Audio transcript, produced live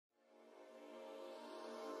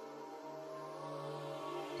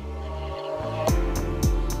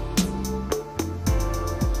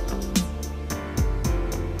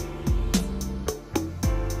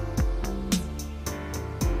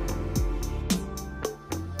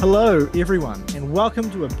Hello, everyone, and welcome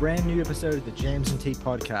to a brand new episode of the Jams and Tea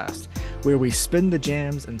podcast, where we spin the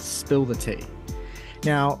jams and spill the tea.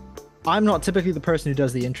 Now, I'm not typically the person who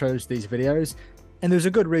does the intros to these videos, and there's a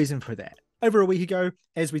good reason for that. Over a week ago,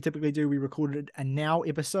 as we typically do, we recorded a Now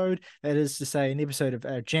episode, that is to say, an episode of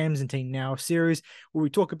our Jams and Tea Now series, where we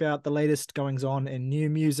talk about the latest goings-on in new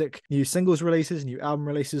music, new singles releases, new album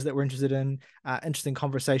releases that we're interested in, interesting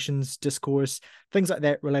conversations, discourse, things like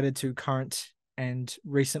that related to current and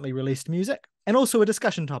recently released music, and also a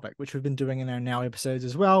discussion topic, which we've been doing in our Now episodes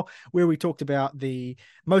as well, where we talked about the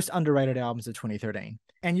most underrated albums of 2013.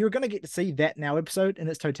 And you're going to get to see that Now episode in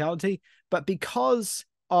its totality, but because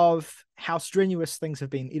of how strenuous things have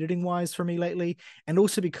been editing wise for me lately, and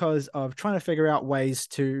also because of trying to figure out ways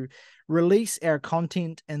to release our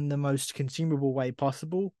content in the most consumable way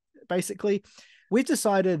possible, basically, we've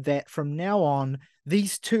decided that from now on,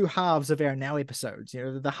 these two halves of our Now episodes,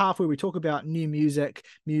 the half where we talk about new music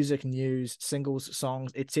news, singles,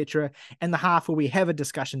 songs, etc., and the half where we have a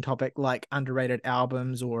discussion topic like underrated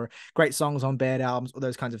albums or great songs on bad albums or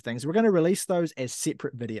those kinds of things, we're going to release those as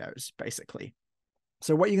separate videos, basically.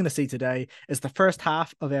 So what you're going to see today is the first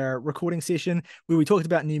half of our recording session where we talked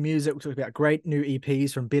about new music. We talked about great new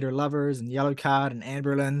EPs from Better Lovers and Yellowcard and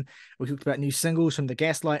Anberlin. We talked about new singles from the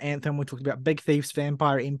Gaslight Anthem. We talked about Big Thief's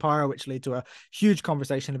Vampire Empire, which led to a huge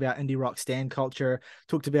conversation about indie rock stan culture.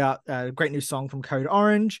 Talked about a great new song from Code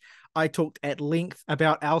Orange. I talked at length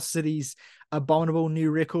about Our City's abominable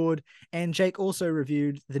new record, and Jake also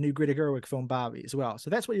reviewed the new Greta Gerwig film Barbie as well. So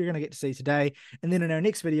that's what you're going to get to see today. And then in our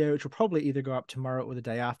next video, which will probably either go up tomorrow or the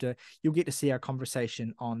day after, you'll get to see our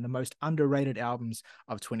conversation on the most underrated albums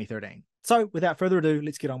of 2013. So without further ado,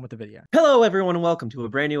 let's get on with the video. Hello, everyone, and welcome to a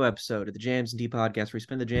brand new episode of the Jams and Tea podcast, where we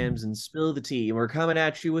spin the jams and spill the tea. And we're coming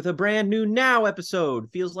at you with a brand new Now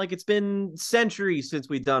episode. Feels like it's been centuries since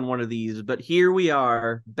we've done one of these, but here we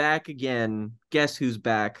are, back again. Guess who's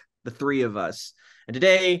back? The three of us. And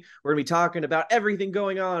today we're going to be talking about everything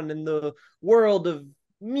going on in the world of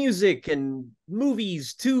music and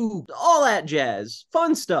movies too, all that jazz,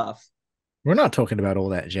 fun stuff. We're not talking about all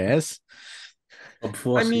that jazz.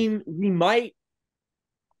 I mean, we might,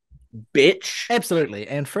 bitch. Absolutely.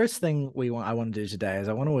 And first thing I want to do today is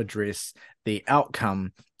I want to address the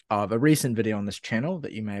outcome of a recent video on this channel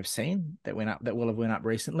that you may have seen that will have went up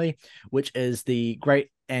recently, which is the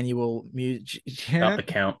great annual Not the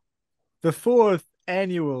count. The fourth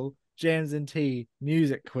annual Jams and Tea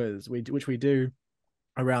music quiz, which we do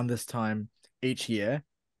around this time each year.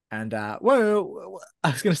 And well,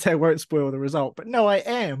 I was going to say I won't spoil the result, but no,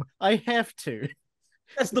 I have to.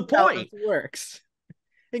 That's the point. It works.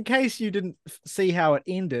 In case you didn't see how it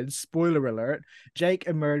ended, spoiler alert, Jake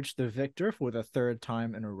emerged the victor for the third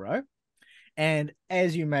time in a row. And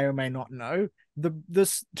as you may or may not know,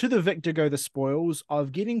 to the victor go the spoils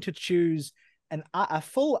of getting to choose a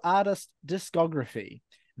full artist discography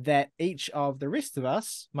that each of the rest of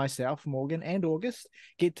us, myself, Morgan, and August,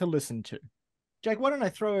 get to listen to. Jake, why don't I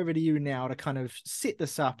throw over to you now to kind of set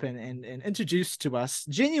this up and introduce to us.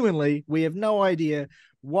 Genuinely, we have no idea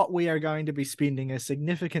what we are going to be spending a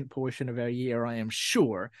significant portion of our year, I am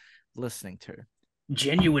sure, listening to.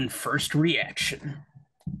 Genuine first reaction.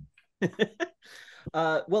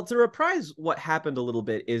 Well, to reprise what happened a little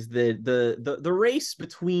bit is the race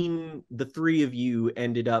between the three of you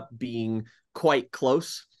ended up being quite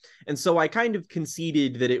close. And so I kind of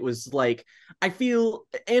conceded that it was like, I feel,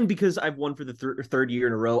 and because I've won for the third year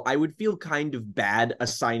in a row, I would feel kind of bad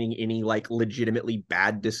assigning any like legitimately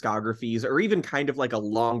bad discographies, or even kind of like a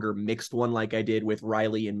longer mixed one like I did with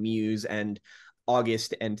Ryley and Muse and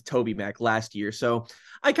August and Toby Mac last year. So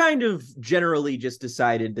I kind of generally just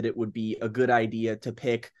decided that it would be a good idea to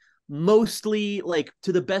pick mostly, like,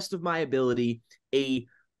 to the best of my ability, a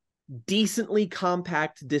decently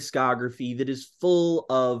compact discography that is full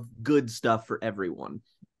of good stuff for everyone.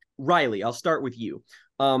 Ryley, I'll start with you.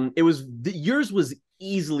 Yours was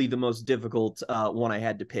easily the most difficult one I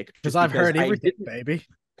had to pick. Because I've heard everything, baby.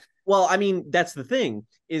 Well, I mean, that's the thing,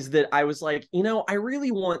 is that I was like, I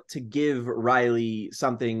really want to give Ryley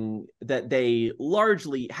something that they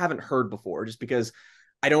largely haven't heard before, just because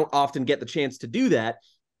I don't often get the chance to do that.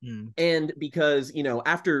 And because,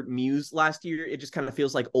 after Muse last year, it just kind of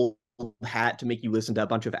feels like old hat to make you listen to a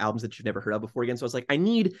bunch of albums that you've never heard of before again. So I was like, I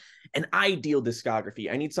need an ideal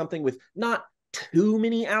discography. I need something with not too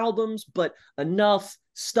many albums, but enough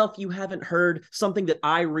stuff you haven't heard, something that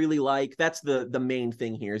I really like. That's the main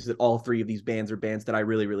thing here, is that all three of these bands are bands that I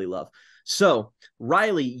really, really love. So,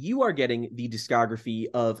 Ryley, you are getting the discography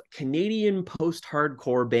of Canadian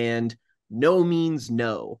post-hardcore band No Means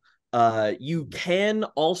No. You can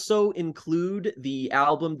also include the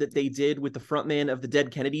album that they did with the frontman of the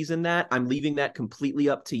Dead Kennedys in that. I'm leaving that completely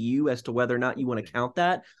up to you as to whether or not you want to count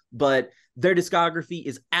that. But their discography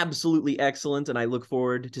is absolutely excellent, and I look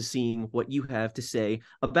forward to seeing what you have to say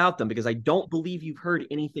about them, because I don't believe you've heard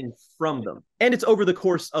anything from them. And it's over the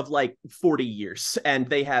course of like 40 years, and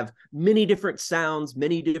they have many different sounds,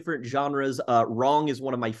 many different genres. Wrong is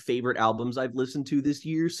one of my favorite albums I've listened to this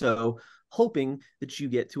year, so hoping that you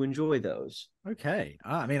get to enjoy those. Okay.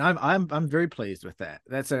 I mean, I'm very pleased with that.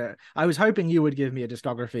 I was hoping you would give me a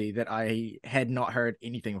discography that I had not heard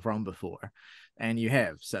anything from before, and you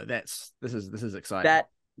have. So this is exciting.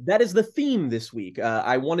 That is the theme this week.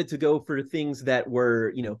 I wanted to go for things that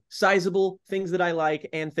were, sizable, things that I like,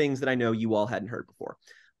 and things that I know you all hadn't heard before.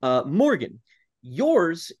 Morgan,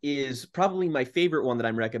 yours is probably my favorite one that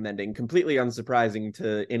I'm recommending, completely unsurprising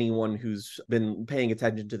to anyone who's been paying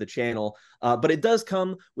attention to the channel. But it does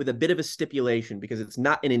come with a bit of a stipulation, because it's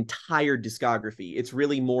not an entire discography. It's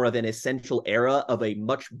really more of an essential era of a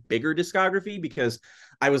much bigger discography, because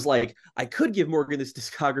I was like, I could give Morgan this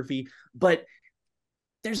discography, but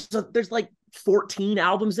there's like 14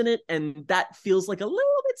 albums in it, and that feels like a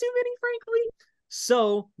little bit too many, frankly.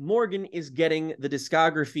 So Morgan is getting the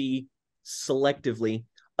discography selectively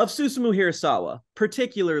of Susumu Hirasawa,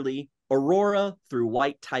 particularly Aurora through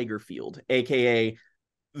White Tiger Field, aka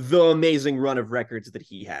the amazing run of records that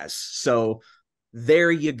he has. So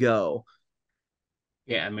there you go.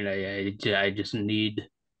 Yeah, I mean, I just need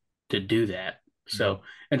to do that. So,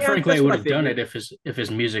 and Yeah, frankly, I that's what would I have done figured. it if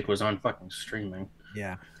his music was on fucking streaming.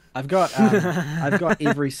 Yeah. I've got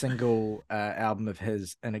every single album of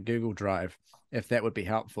his in a Google Drive. If that would be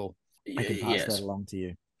helpful, I can pass that along to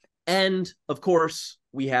you. And of course,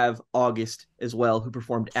 we have August as well, who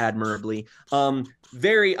performed admirably.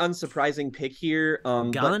 Very unsurprising pick here.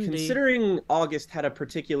 But considering August had a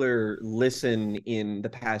particular listen in the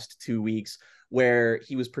past 2 weeks where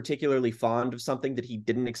he was particularly fond of something that he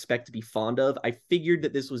didn't expect to be fond of, I figured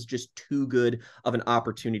that this was just too good of an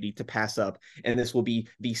opportunity to pass up. And this will be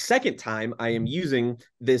the second time I am using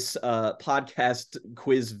this podcast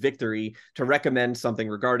quiz victory to recommend something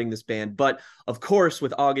regarding this band. But of course,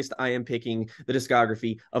 with August, I am picking the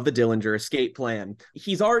discography of the Dillinger Escape Plan.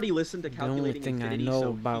 He's already listened to Calculating Infinity,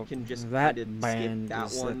 so he can just that skip band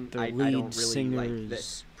that is one. that the I lead don't really like singer's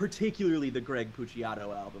that. Particularly the Greg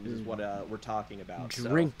Puciato albums is what we're talking about.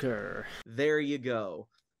 drinker. So, there you go.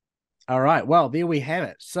 All right. Well, there we have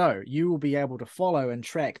it. So you will be able to follow and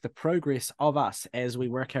track the progress of us as we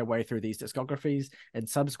work our way through these discographies and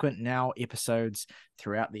subsequent now episodes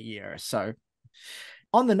throughout the year. So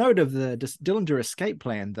on the note of the Dillinger Escape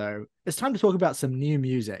Plan, though, it's time to talk about some new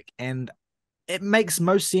music. And it makes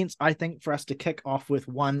most sense, I think, for us to kick off with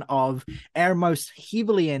one of our most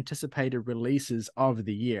heavily anticipated releases of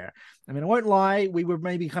the year. I mean, I won't lie, we were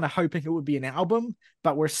maybe kind of hoping it would be an album,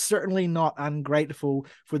 but we're certainly not ungrateful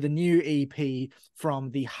for the new EP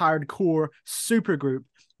from the hardcore supergroup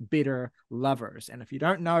Better Lovers. And if you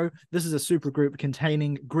don't know, this is a supergroup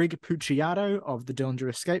containing Greg Puciato of the Dillinger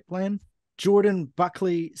Escape Plan, Jordan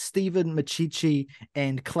Buckley, Stephen Machichi,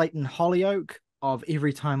 and Clayton Hollyoak of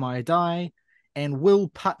Every Time I Die, and Will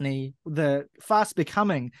Putney, the fast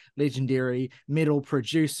becoming legendary metal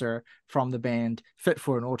producer from the band Fit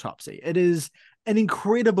for an Autopsy. It is an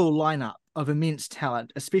incredible lineup of immense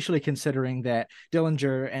talent, especially considering that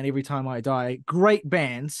Dillinger and Every Time I Die, great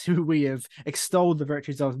bands who we have extolled the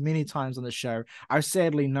virtues of many times on the show, are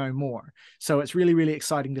sadly no more. So it's really, really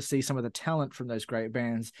exciting to see some of the talent from those great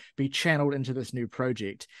bands be channeled into this new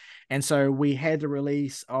project. And so we had the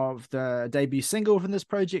release of the debut single from this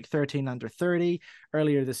project, 13 Under 30,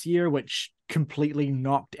 earlier this year, which completely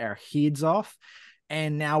knocked our heads off.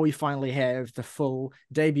 And now we finally have the full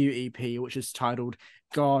debut EP, which is titled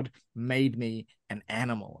God Made Me an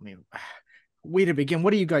Animal. I mean, where to begin?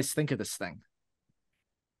 What do you guys think of this thing?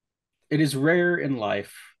 It is rare in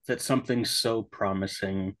life that something so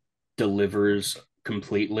promising delivers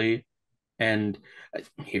completely. And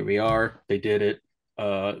here we are. They did it.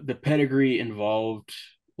 The pedigree involved,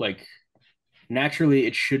 like, naturally,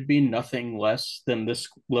 it should be nothing less than this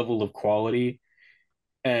level of quality.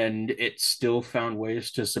 And it still found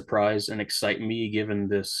ways to surprise and excite me, given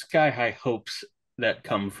the sky-high hopes that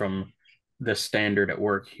come from the standard at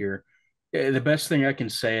work here. The best thing I can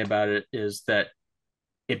say about it is that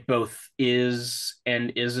it both is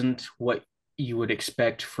and isn't what you would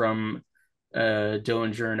expect from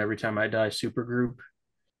Dillinger and Every Time I Die supergroup.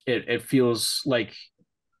 It feels like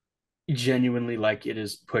genuinely like it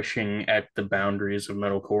is pushing at the boundaries of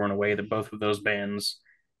metalcore in a way that both of those bands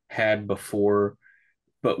had before,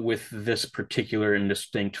 but with this particular and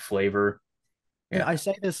distinct flavor. And I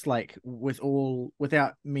say this like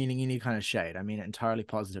without meaning any kind of shade. I mean it entirely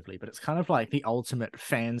positively, but it's kind of like the ultimate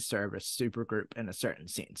fan service supergroup in a certain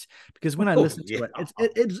sense. Because when I listen to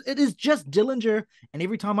it is just Dillinger and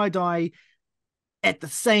Every Time I Die at the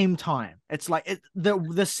same time. It's like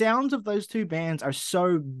the sounds of those two bands are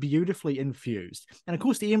so beautifully infused. And of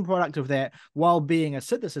course, the end product of that, while being a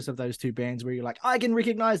synthesis of those two bands, where you're like, I can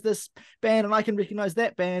recognize this band and I can recognize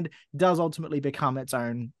that band, does ultimately become its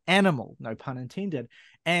own animal, no pun intended.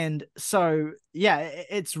 And so, yeah,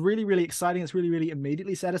 it's really, really exciting. It's really, really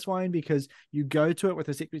immediately satisfying because you go to it with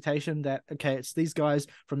this expectation that, okay, it's these guys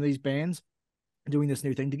from these bands doing this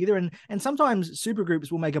new thing together, and sometimes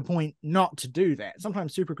supergroups will make a point not to do that.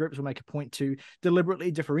 Sometimes supergroups will make a point to deliberately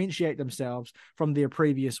differentiate themselves from their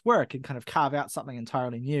previous work and kind of carve out something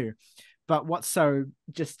entirely new. But what's so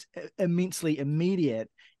just immensely immediate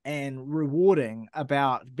and rewarding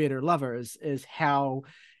about Better Lovers is how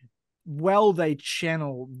well they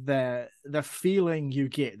channel the feeling you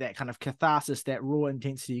get, that kind of catharsis, that raw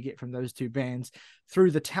intensity you get from those two bands through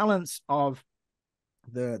the talents of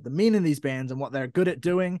the men in these bands and what they're good at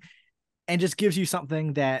doing, and just gives you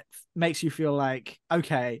something that makes you feel like,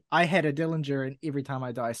 okay, I had a Dillinger and Every Time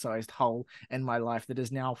I Die sized hole in my life that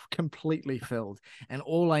is now completely filled, and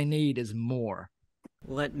all I need is more.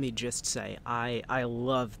 Let me just say, I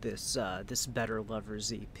love this this Better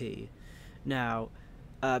Lovers EP. Now,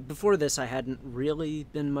 before this, I hadn't really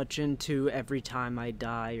been much into Every Time I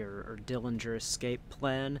Die or Dillinger Escape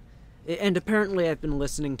Plan. And apparently I've been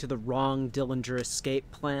listening to the wrong Dillinger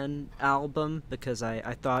Escape Plan album because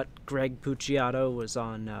I thought Greg Puciato was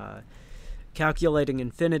on Calculating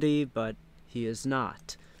Infinity, but he is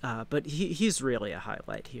not. But he's really a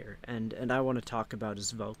highlight here, and I want to talk about his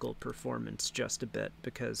vocal performance just a bit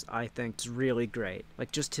because I think it's really great.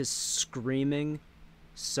 Like, just his screaming,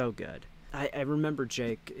 so good. I remember,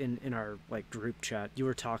 Jake, in our like group chat, you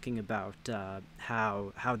were talking about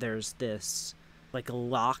how there's this like a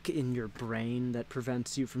lock in your brain that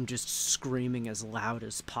prevents you from just screaming as loud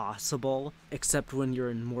as possible, except when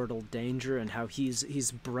you're in mortal danger, and how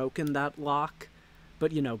he's broken that lock.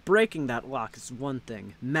 But, you know, breaking that lock is one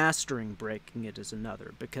thing, mastering breaking it is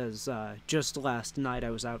another, because just last night I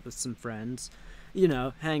was out with some friends, you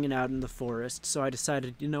know, hanging out in the forest, so I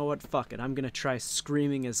decided, you know what, fuck it, I'm gonna try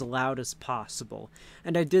screaming as loud as possible.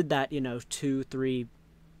 And I did that, you know, 2, 3,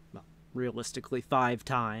 well, realistically 5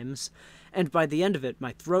 times, and by the end of it,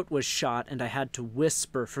 my throat was shot and I had to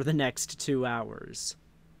whisper for the next 2 hours.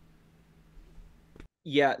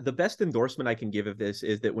 Yeah, the best endorsement I can give of this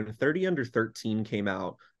is that when 30 Under 13 came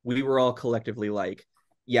out, we were all collectively like,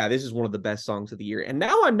 yeah, this is one of the best songs of the year. And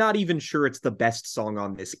now I'm not even sure it's the best song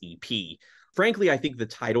on this EP. Frankly, I think the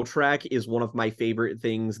title track is one of my favorite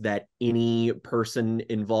things that any person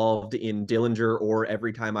involved in Dillinger or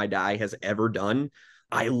Every Time I Die has ever done.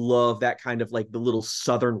 I love that kind of like the little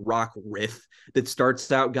Southern rock riff that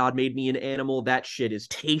starts out, God made me an animal. That shit is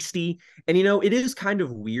tasty. And, you know, it is kind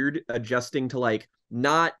of weird adjusting to like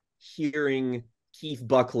not hearing Keith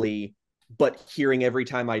Buckley, but hearing Every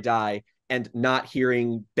Time I Die, and not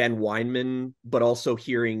hearing Ben Weinman, but also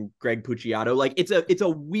hearing Greg Puciato. Like it's a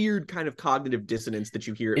weird kind of cognitive dissonance that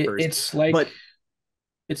you hear at first.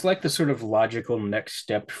 It's like the sort of logical next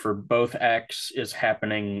step for both acts is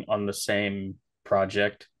happening on the same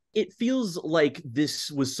project. It feels like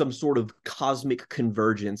this was some sort of cosmic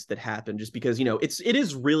convergence that happened, just because, you know, it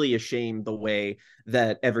is really a shame the way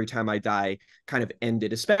that Every Time I Die kind of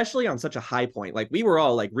ended, especially on such a high point. Like, we were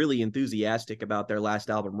all like really enthusiastic about their last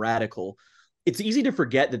album, Radical. It's easy to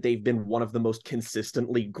forget that they've been one of the most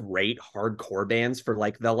consistently great hardcore bands for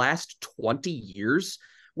like the last 20 years,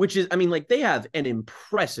 which is, I mean, like, they have an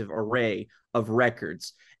impressive array of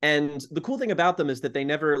records. And the cool thing about them is that they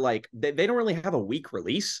never like, they don't really have a weak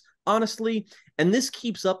release, honestly. And this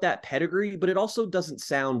keeps up that pedigree, but it also doesn't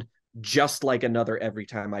sound just like another Every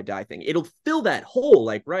Time I Die thing. It'll fill that hole,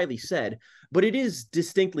 like Ryley said, but it is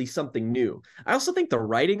distinctly something new. I also think the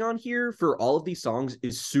writing on here for all of these songs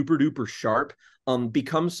is super duper sharp.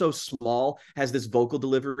 Becomes So Small has this vocal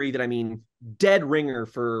delivery that, I mean, dead ringer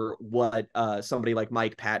for what somebody like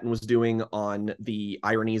Mike Patton was doing on the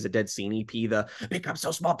Irony is a Dead Scene EP, the become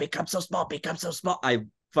so small, become so small, become so small. I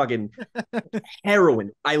fucking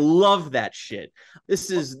heroin. I love that shit.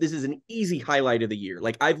 This is an easy highlight of the year.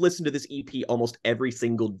 Like, I've listened to this EP almost every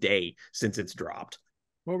single day since it's dropped.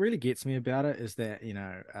 What really gets me about it is that, you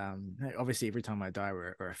know, obviously Every Time I Die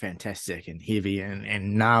were a fantastic and heavy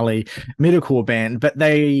and gnarly metalcore band, but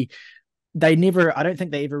they never, I don't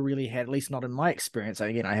think they ever really had, at least not in my experience.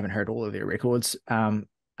 Again, I haven't heard all of their records. I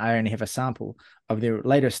only have a sample of their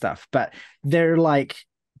later stuff, but they're like,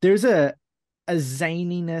 there's a a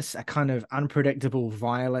zaniness, a kind of unpredictable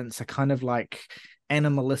violence, a kind of like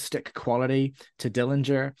animalistic quality to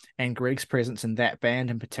Dillinger and Greg's presence in that band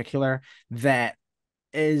in particular that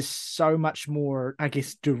is so much more, I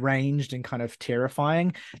guess, deranged and kind of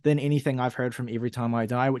terrifying than anything I've heard from Every Time I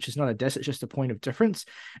Die, which is not a diss, it's just a point of difference.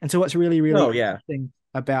 And so what's really, really interesting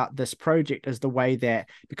about this project is the way that,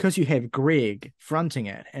 because you have Greg fronting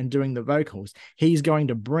it and doing the vocals, he's going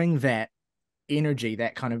to bring that energy,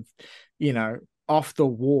 that kind of, off the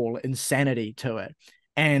wall insanity to it.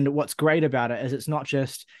 And what's great about it is it's not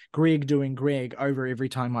just Greg doing Greg over Every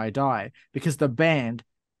Time I Die, because the band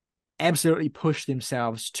absolutely push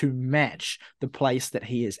themselves to match the place that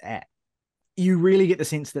he is at. You really get the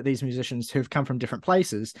sense that these musicians who've come from different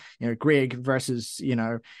places, Greg versus,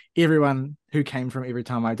 everyone who came from Every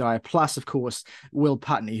Time I Die, plus, of course, Will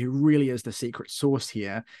Putney, who really is the secret sauce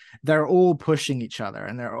here. They're all pushing each other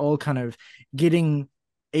and they're all kind of getting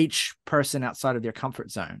each person outside of their comfort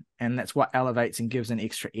zone. And that's what elevates and gives an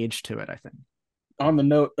extra edge to it, I think. On the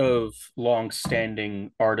note of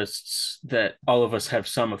long-standing artists that all of us have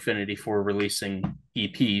some affinity for releasing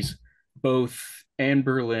EPs, both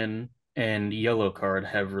Anberlin and Yellowcard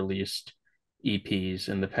have released EPs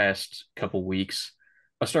in the past couple weeks.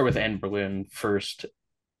 I'll start with Anberlin first.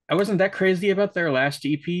 I wasn't that crazy about their last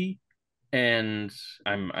EP, and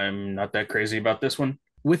I'm not that crazy about this one,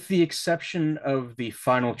 with the exception of the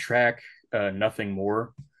final track, Nothing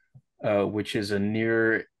More, which is a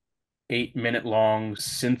near 8-minute long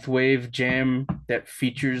synthwave jam that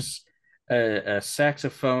features a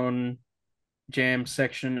saxophone jam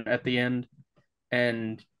section at the end.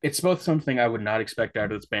 And it's both something I would not expect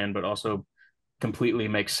out of this band, but also completely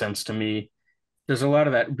makes sense to me. There's a lot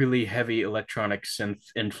of that really heavy electronic synth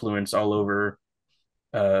influence all over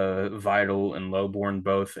Vital and Lowborn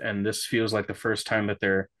both. And this feels like the first time that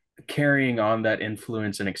they're carrying on that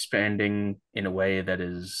influence and expanding in a way that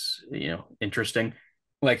is, interesting.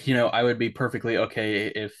 Like, I would be perfectly okay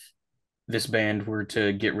if this band were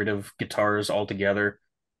to get rid of guitars altogether,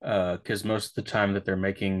 because most of the time that they're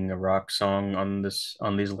making a rock song on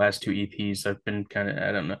these last two EPs, I've been kind of,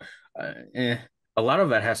 I don't know, a lot of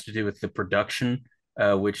that has to do with the production,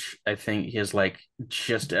 which I think is like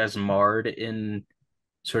just as marred in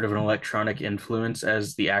sort of an electronic influence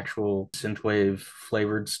as the actual synthwave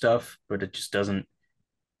flavored stuff, but it just doesn't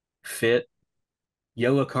fit.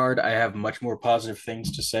 Yellowcard, I have much more positive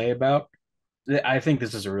things to say about. I think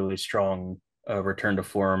this is a really strong return to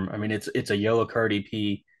form. I mean, it's a Yellowcard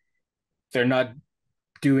EP. They're not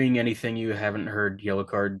doing anything you haven't heard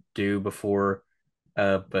Yellowcard do before,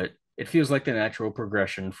 but it feels like the natural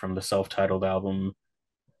progression from the self-titled album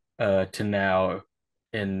to now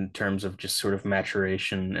in terms of just sort of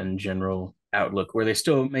maturation and general outlook, where they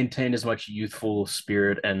still maintain as much youthful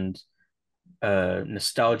spirit and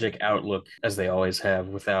nostalgic outlook as they always have,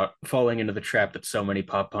 without falling into the trap that so many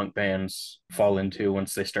pop punk bands fall into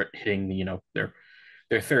once they start hitting their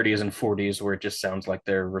 30s and 40s, where it just sounds like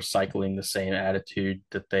they're recycling the same attitude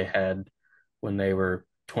that they had when they were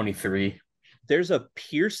 23. There's a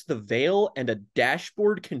Pierce the Veil and a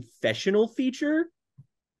Dashboard Confessional feature?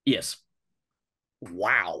 Yes.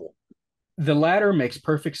 Wow. The latter makes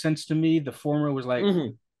perfect sense to me. The former was like,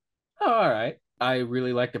 Mhm. Oh, all right. I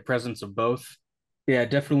really like the presence of both. Yeah,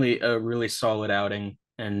 definitely a really solid outing,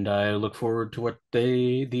 and I look forward to what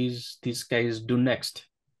these guys do next.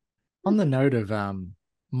 On the note of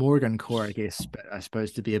Morgan core, I guess, but I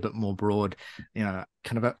suppose to be a bit more broad, kind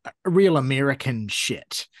of a real American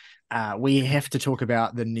shit. We have to talk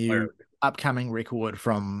about the new upcoming record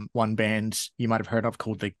from one band you might have heard of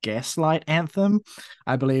called the Gaslight Anthem.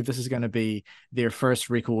 I believe this is going to be their first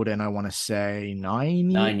record in, I want to say,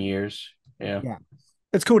 9 years. Yeah.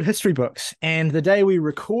 It's called History Books, and the day we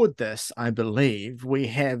record this, I believe, we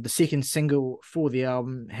have the second single for the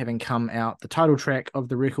album having come out, the title track of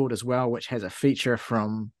the record as well, which has a feature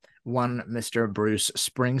from one Mr. Bruce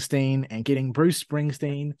Springsteen, and getting Bruce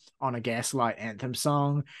Springsteen on a Gaslight Anthem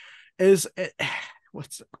song it's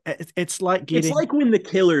like getting... It's like when the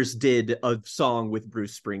Killers did a song with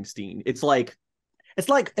Bruce Springsteen. It's like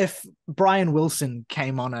if Brian Wilson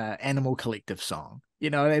came on a Animal Collective song. You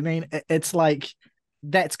know what I mean? It's like,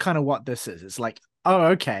 that's kind of what this is. It's like, oh,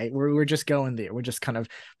 okay, we're just going there. We're just kind of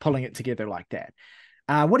pulling it together like that.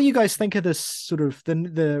 What do you guys think of this sort of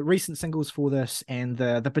the recent singles for this and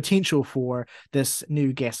the potential for this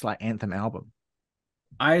new Gaslight Anthem album?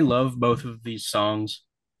 I love both of these songs,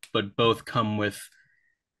 but both come with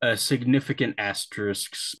significant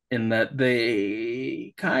asterisks in that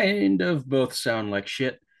they kind of both sound like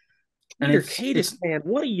shit. And Cadis, man,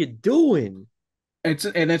 what are you doing?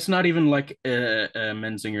 It's not even like a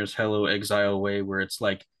Menzinger's Hello Exile way, where it's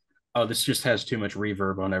like oh, this just has too much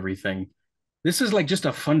reverb on everything. This is like just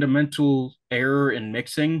a fundamental error in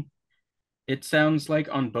mixing. It sounds like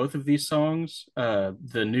on both of these songs,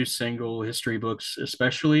 the new single, History Books,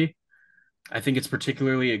 especially. I think it's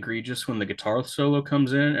particularly egregious when the guitar solo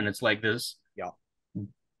comes in and it's like this Yeah.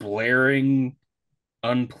 blaring,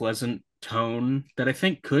 unpleasant tone that I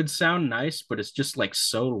think could sound nice, but it's just like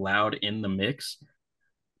so loud in the mix.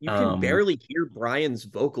 You can barely hear Brian's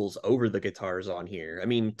vocals over the guitars on here. I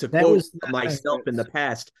mean, to That quote was the myself thing in the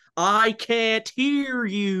past, I can't hear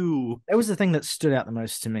you. that was the thing that stood out the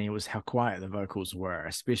most to me, was how quiet the vocals were,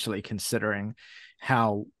 especially considering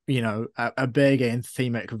how, a big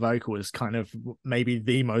anthemic vocal is kind of maybe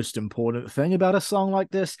the most important thing about a song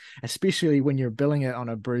like this, especially when you're billing it on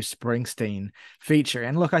a Bruce Springsteen feature.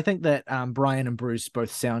 And look, I think that Brian and Bruce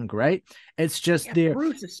both sound great. It's just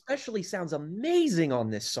Bruce especially sounds amazing on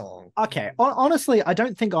this song. Okay, honestly, I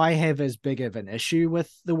don't think I have as big of an issue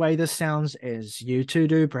with the way this sounds as you two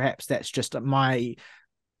do. Perhaps that's just my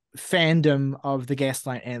fandom of the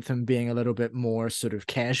Gaslight Anthem being a little bit more sort of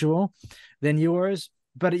casual than yours.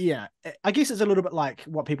 But yeah, I guess it's a little bit like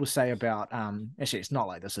what people say about actually it's not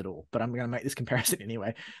like this at all, but I'm going to make this comparison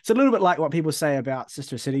anyway. It's a little bit like what people say about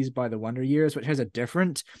Sister Cities by the Wonder Years, which has a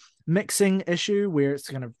different mixing issue where it's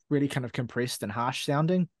kind of really kind of compressed and harsh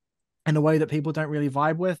sounding in a way that people don't really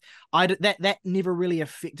vibe with. That never really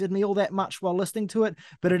affected me all that much while listening to it,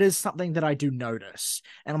 but it is something that I do notice.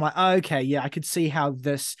 And I'm like, okay, yeah, I could see how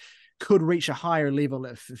this could reach a higher level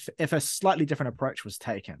if a slightly different approach was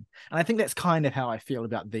taken. And I think that's kind of how I feel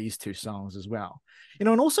about these two songs as well. And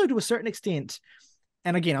also to a certain extent,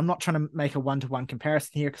 and again, I'm not trying to make a one-to-one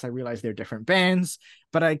comparison here because I realize they're different bands,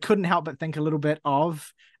 but I couldn't help but think a little bit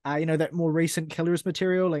of, that more recent Killers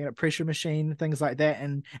material, like Pressure Machine, things like that.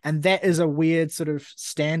 And that is a weird sort of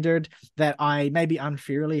standard that I maybe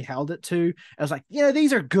unfairly held it to. I was like,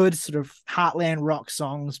 these are good sort of heartland rock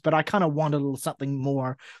songs, but I kind of want a little something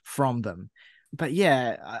more from them. But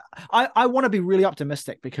yeah, I want to be really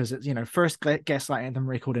optimistic because it's, first Gaslight Anthem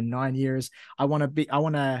record in 9 years. I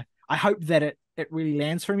hope that it really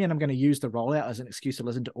lands for me, and I'm going to use the rollout as an excuse to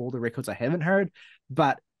listen to all the records I haven't heard.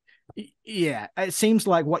 But yeah, it seems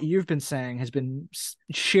like what you've been saying has been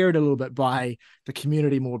shared a little bit by the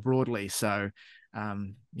community more broadly. So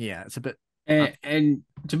yeah, it's a bit. And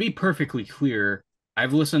to be perfectly clear,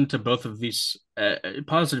 I've listened to both of these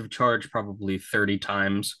Positive Charge probably 30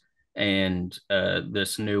 times, and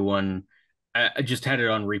this new one, I just had it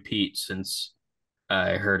on repeat since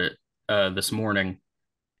I heard it this morning.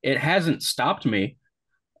 It hasn't stopped me,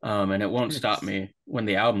 and it won't stop me when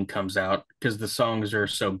the album comes out because the songs are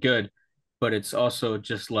so good, but it's also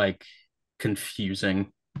just like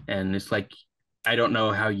confusing. And it's like, I don't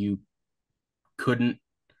know how you couldn't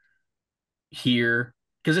hear,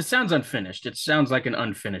 because it sounds unfinished. It sounds like an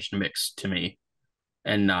unfinished mix to me,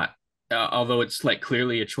 and not, although it's like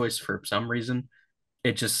clearly a choice for some reason,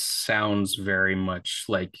 it just sounds very much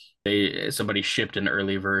like somebody shipped an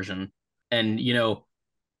early version. And,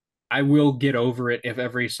 I will get over it if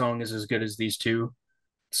every song is as good as these two.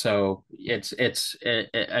 So it's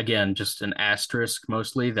again just an asterisk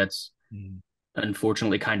mostly that's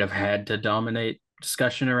unfortunately kind of had to dominate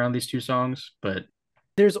discussion around these two songs. But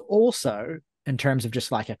there's also, in terms of just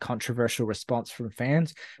like a controversial response from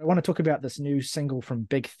fans, I want to talk about this new single from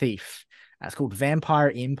Big Thief. It's called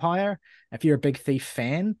Vampire Empire. If you're a Big Thief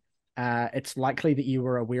fan, it's likely that you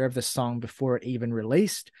were aware of the song before it even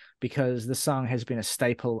released, because the song has been a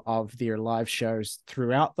staple of their live shows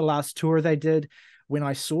throughout the last tour they did. When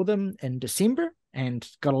I saw them in December and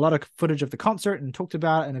got a lot of footage of the concert and talked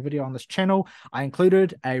about it in a video on this channel, I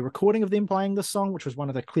included a recording of them playing this song, which was one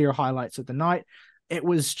of the clear highlights of the night. It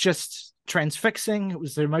was just transfixing. It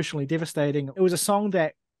was emotionally devastating. It was a song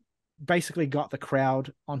that basically got the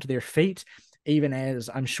crowd onto their feet, even as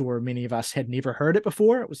I'm sure many of us had never heard it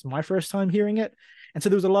before. It was my first time hearing it. And so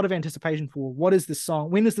there was a lot of anticipation for what is this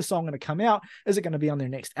song? When is the song going to come out? Is it going to be on their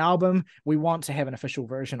next album? We want to have an official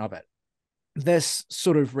version of it. This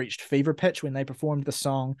sort of reached fever pitch when they performed the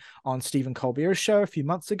song on Stephen Colbert's show a few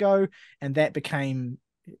months ago. And that became,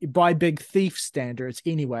 by Big Thief standards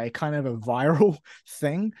anyway, kind of a viral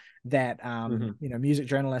thing that music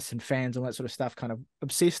journalists and fans and that sort of stuff kind of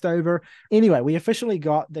obsessed over. Anyway, we officially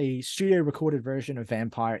got the studio recorded version of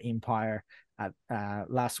Vampire Empire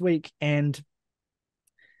last week, and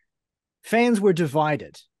fans were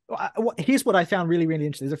divided. Here's what I found really, really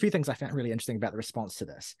interesting. There's a few things I found really interesting about the response to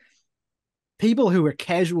this. People who were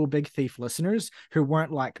casual Big Thief listeners, who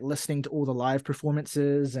weren't like listening to all the live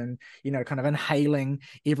performances and, kind of inhaling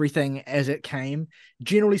everything as it came,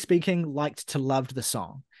 generally speaking, loved the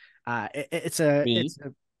song. It's a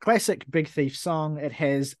classic Big Thief song. It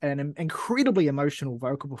has an incredibly emotional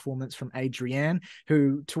vocal performance from Adrienne,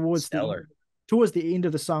 who Stellar. towards the end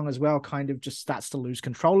of the song as well kind of just starts to lose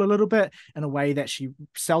control a little bit in a way that she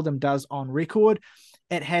seldom does on record.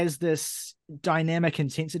 It has this dynamic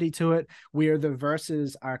intensity to it where the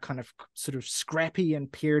verses are kind of sort of scrappy and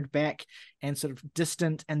pared back and sort of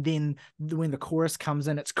distant, and then when the chorus comes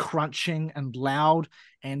in, it's crunching and loud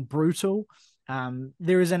and brutal.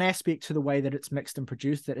 There is an aspect to the way that it's mixed and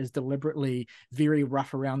produced that is deliberately very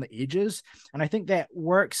rough around the edges, and I think that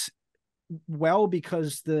works well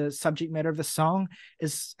because the subject matter of the song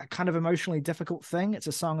is a kind of emotionally difficult thing. It's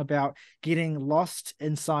a song about getting lost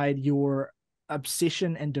inside your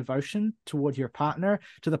obsession and devotion toward your partner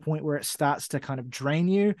to the point where it starts to kind of drain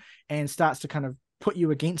you and starts to kind of put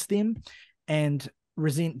you against them and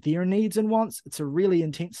resent their needs and wants. It's a really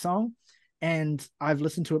intense song, and I've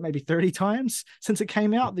listened to it maybe 30 times since it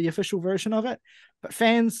came out, the official version of it, but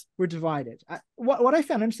fans were divided. What I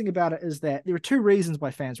found interesting about it is that there were two reasons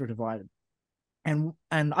why fans were divided. And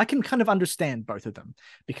I can kind of understand both of them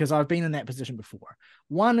because I've been in that position before.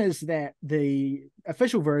 One is that the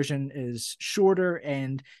official version is shorter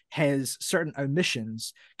and has certain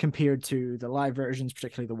omissions compared to the live versions,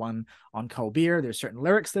 particularly the one on Colbert. There's certain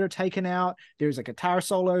lyrics that are taken out. There's a guitar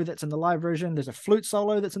solo that's in the live version. There's a flute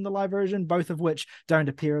solo that's in the live version, both of which don't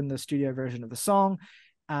appear in the studio version of the song.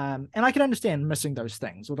 And I can understand missing those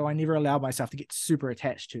things, although I never allowed myself to get super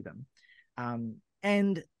attached to them.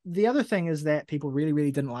 And the other thing is that people really,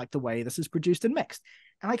 really didn't like the way this is produced and mixed.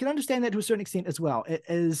 And I can understand that to a certain extent as well. It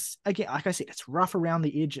is, again, like I said, it's rough around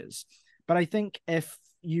the edges. But I think if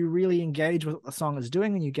you really engage with what the song is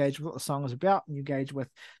doing and you engage with what the song is about and you engage with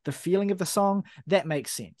the feeling of the song, that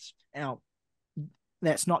makes sense. Now,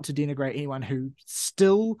 that's not to denigrate anyone who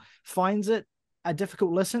still finds it a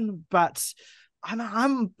difficult listen, but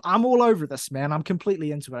I'm all over this, man. I'm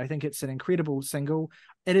completely into it. I think it's an incredible single.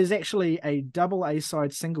 It is actually a double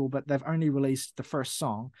A-side single, but they've only released the first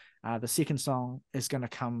song. The second song is going to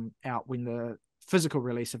come out when the physical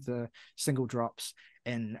release of the single drops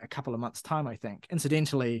in a couple of months' time, I think.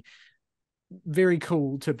 Incidentally, very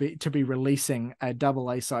cool to be releasing a double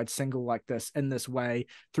A-side single like this in this way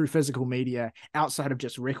through physical media outside of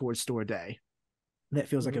just record store day. That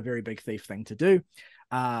feels like a very Big Thief thing to do.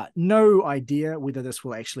 No idea whether this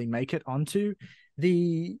will actually make it onto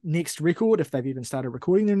the next record, if they've even started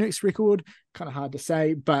recording their next record. Kind of hard to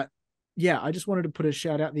say, but yeah, I just wanted to put a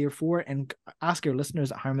shout out there for it and ask our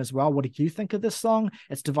listeners at home as well, what do you think of this song?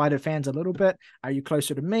 It's divided fans a little bit. Are you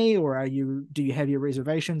closer to me, or do you have your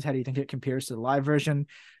reservations? How do you think it compares to the live version?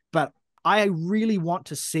 But I really want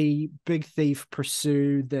to see Big Thief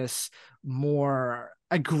pursue this more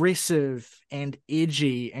aggressive and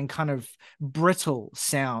edgy and kind of brittle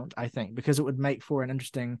sound, I think, because it would make for an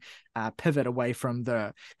interesting pivot away from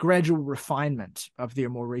the gradual refinement of their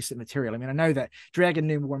more recent material. I mean, I know that Dragon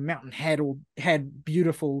New War Mountain had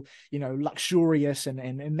beautiful, luxurious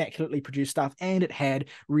and immaculately produced stuff, and it had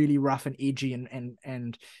really rough and edgy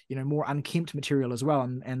and more unkempt material as well.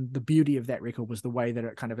 And the beauty of that record was the way that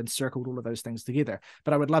it kind of encircled all of those things together.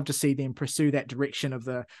 But I would love to see them pursue that direction of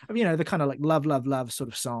the kind of like love sort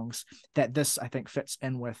of songs that this, I think, fits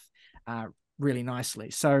in with really nicely.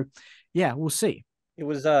 So yeah, we'll see. It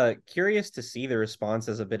was curious to see the response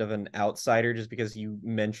as a bit of an outsider, just because you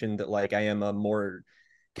mentioned that like I am a more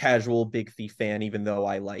casual Big Thief fan, even though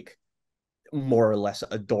I like more or less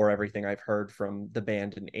adore everything I've heard from the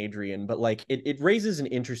band and Adrian. But like it raises an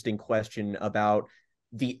interesting question about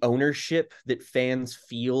the ownership that fans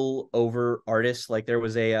feel over artists. Like there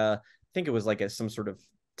was I think it was like some sort of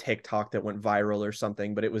TikTok that went viral or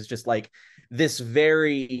something, but it was just like this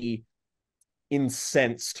very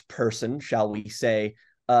incensed person, shall we say,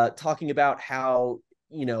 talking about how,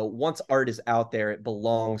 once art is out there, it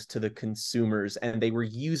belongs to the consumers. And they were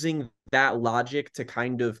using that logic to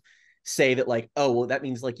kind of say that like, oh, well, that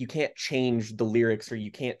means like you can't change the lyrics or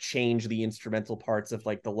you can't change the instrumental parts of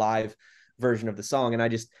like the live version of the song. And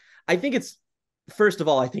I think it's, first of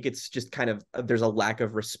all, I think it's just kind of, there's a lack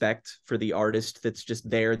of respect for the artist that's just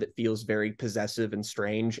there, that feels very possessive and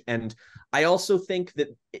strange. And I also think that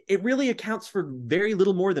it really accounts for very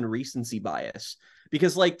little more than recency bias,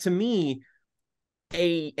 because like, to me,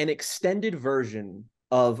 an extended version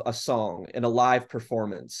of a song in a live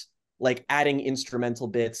performance, like adding instrumental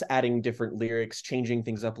bits, adding different lyrics, changing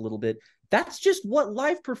things up a little bit, that's just what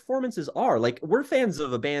live performances are. Like, we're fans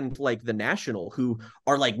of a band like The National, who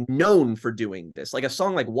are like known for doing this. Like a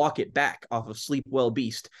song like Walk It Back off of Sleep Well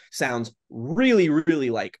Beast sounds really, really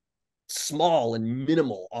like small and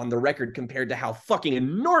minimal on the record compared to how fucking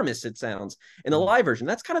enormous it sounds in the live version.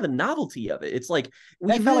 That's kind of the novelty of it. It's like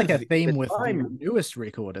that felt like a theme with the newest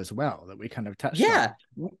record as well that we kind of touched on.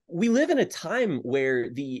 We live in a time where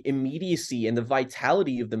the immediacy and the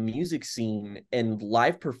vitality of the music scene and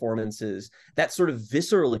live performances, that sort of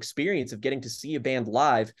visceral experience of getting to see a band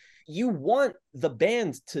live, you want the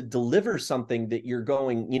band to deliver something that you're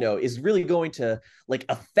going, is really going to like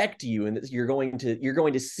affect you, and that you're going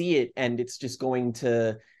to see it, and it's just going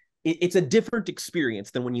to, it's a different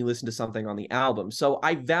experience than when you listen to something on the album. So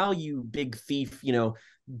I value Big Thief,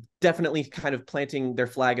 definitely kind of planting their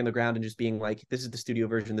flag in the ground and just being like, this is the studio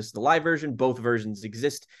version, this is the live version, both versions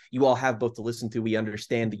exist, you all have both to listen to, we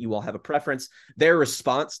understand that you all have a preference. Their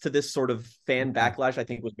response to this sort of fan backlash, I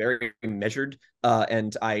think, was very measured,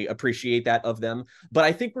 and I appreciate that of them. But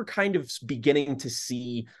I think we're kind of beginning to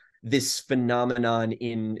see this phenomenon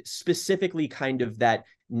in specifically kind of that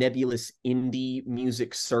nebulous indie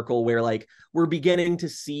music circle, where like we're beginning to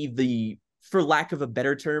see the, for lack of a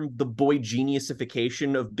better term, the boy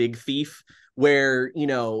geniusification of Big Thief, where,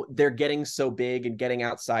 they're getting so big and getting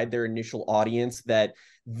outside their initial audience that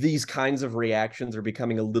these kinds of reactions are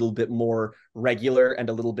becoming a little bit more regular and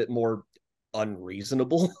a little bit more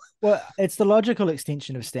unreasonable. Well, it's the logical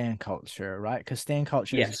extension of stan culture, right? Because stan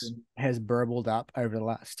culture has burbled up over the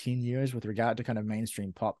last 10 years with regard to kind of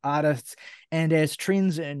mainstream pop artists. And as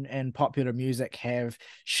trends in popular music have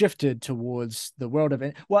shifted towards the world of,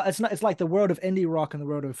 it's like the world of indie rock and the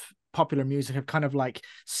world of popular music have kind of like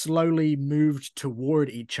slowly moved toward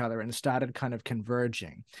each other and started kind of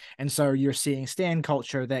converging. And so you're seeing stan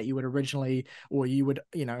culture that you would originally, or you would,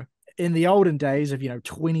 in the olden days of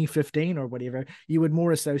 2015 or whatever, you would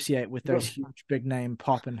more associate with those huge big name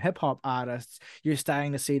pop and hip hop artists. You're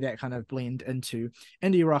starting to see that kind of blend into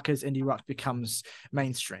indie rock as indie rock becomes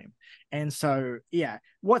mainstream. And so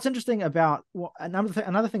what's interesting about another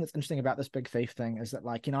thing that's interesting about this Big Thief thing is that,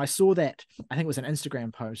 like, I saw that, I think it was an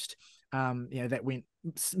Instagram post that went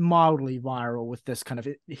mildly viral with this kind of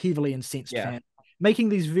heavily incensed fan making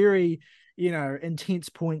these very intense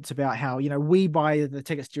points about how, we buy the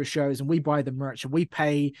tickets to your shows and we buy the merch and we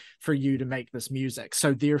pay for you to make this music.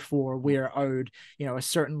 So therefore we're owed, a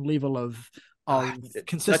certain level of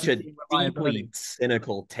consistency. Such a deeply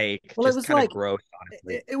cynical take. Well, just it was kind like, of gross,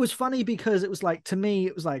 honestly. It was funny because it was like, to me,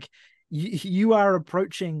 it was like, you are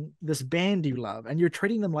approaching this band you love and you're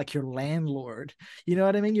treating them like your landlord. You know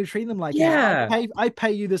what I mean? You're treating them like, I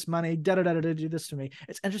pay you this money, do this for me.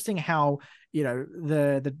 It's interesting how,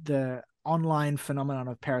 the online phenomenon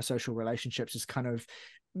of parasocial relationships is kind of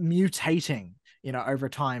mutating, over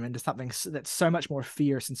time into something that's so much more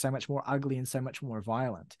fierce and so much more ugly and so much more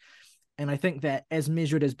violent. And I think that as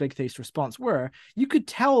measured as Big Thief's response were, you could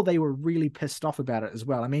tell they were really pissed off about it as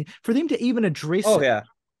well. I mean, for them to even address it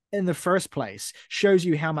in the first place shows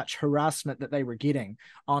you how much harassment that they were getting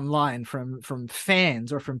online from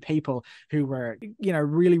fans or from people who were,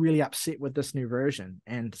 really, really upset with this new version.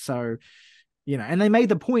 And so, and they made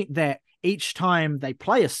the point that each time they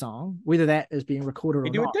play a song, whether that is being recorded or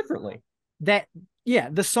not, they do it differently. That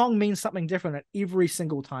the song means something different at every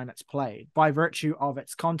single time it's played by virtue of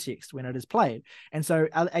its context when it is played. And so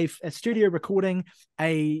a studio recording,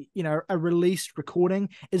 a released recording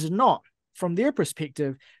is not, from their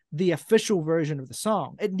perspective, the official version of the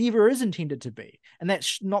song. It never is intended to be. And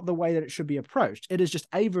that's not the way that it should be approached. It is just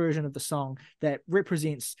a version of the song that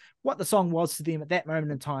represents what the song was to them at that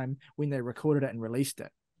moment in time when they recorded it and released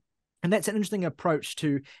it. And that's an interesting approach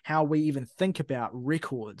to how we even think about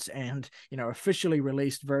records and, officially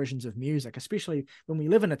released versions of music, especially when we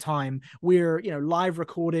live in a time where, live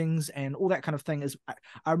recordings and all that kind of thing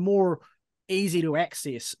are more easy to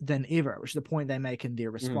access than ever, which is the point they make in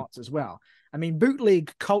their response as well. I mean,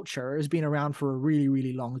 bootleg culture has been around for a really,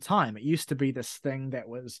 really long time. It used to be this thing that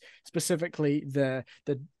was specifically the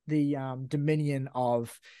dominion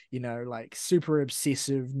of, like super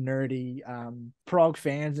obsessive, nerdy prog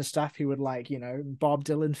fans and stuff who would like, Bob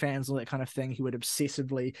Dylan fans, all that kind of thing, who would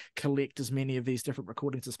obsessively collect as many of these different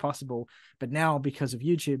recordings as possible. But now, because of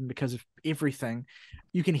YouTube and because of everything,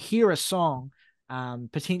 you can hear a song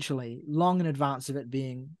potentially long in advance of it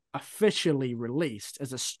being officially released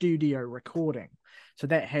as a studio recording. So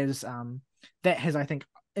that has I think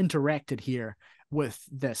interacted here with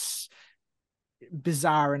this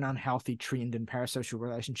bizarre and unhealthy trend in parasocial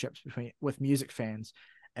relationships with music fans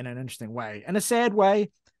in an interesting way, in a sad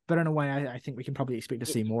way, but in a way I think we can probably expect to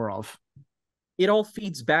see more of. It all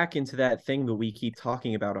feeds back into that thing that we keep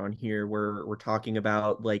talking about on here, where we're talking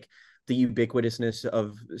about like the ubiquitousness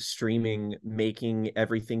of streaming making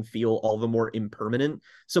everything feel all the more impermanent.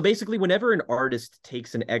 So basically, whenever an artist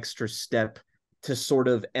takes an extra step to sort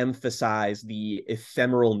of emphasize the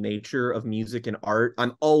ephemeral nature of music and art,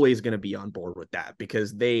 I'm always going to be on board with that,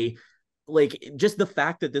 because they, like, just the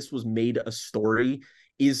fact that this was made a story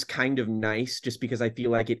is kind of nice, just because I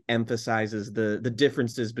feel like it emphasizes the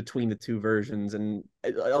differences between the two versions and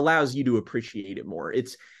it allows you to appreciate it more.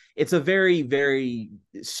 It's a very, very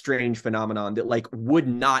strange phenomenon that, like, would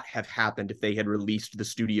not have happened if they had released the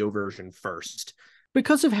studio version first.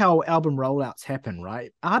 Because of how album rollouts happen,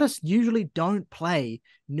 right? Artists usually don't play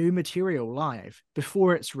new material live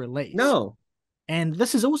before it's released. No. And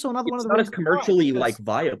this is also another one of the reasons it's not as commercially why, like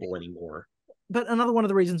viable anymore. But another one of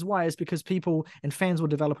the reasons why is because people and fans will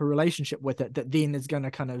develop a relationship with it that then is going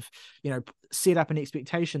to kind of, set up an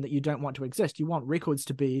expectation that you don't want to exist. You want records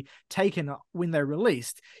to be taken when they're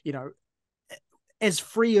released, as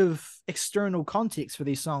free of external context for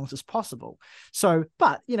these songs as possible. So,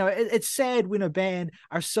 but, it's sad when a band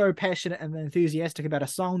are so passionate and enthusiastic about a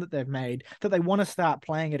song that they've made that they want to start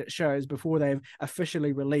playing it at shows before they've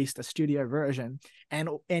officially released a studio version. And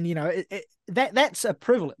that's a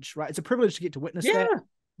privilege, right? It's a privilege to get to witness that.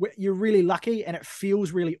 You're really lucky, and it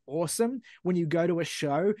feels really awesome when you go to a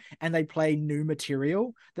show and they play new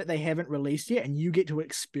material that they haven't released yet, and you get to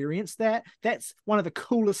experience that. That's one of the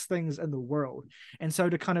coolest things in the world. And so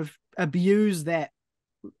to kind of abuse that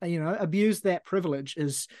privilege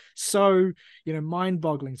is so,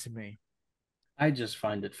 mind-boggling to me. I just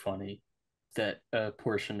find it funny that a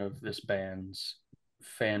portion of this band's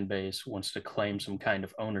fan base wants to claim some kind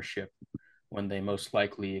of ownership when they most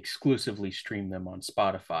likely exclusively stream them on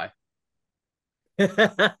Spotify.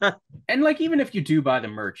 And like, even if you do buy the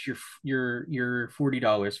merch, you're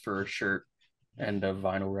 $40 for a shirt and a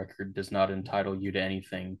vinyl record does not entitle you to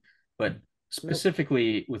anything. But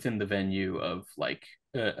specifically within the venue of like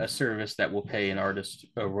a service that will pay an artist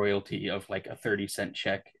a royalty of like a 30-cent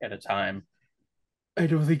check at a time, I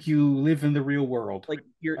don't think you live in the real world. Like,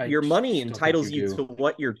 your money entitles you to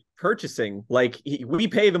what you're purchasing. Like, we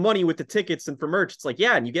pay the money with the tickets and for merch. It's like,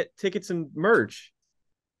 yeah, and you get tickets and merch.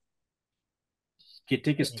 Get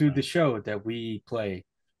tickets to the show that we play.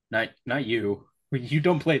 Not you. You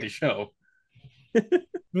don't play the show.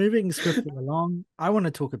 Moving swiftly along, I want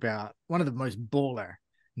to talk about one of the most baller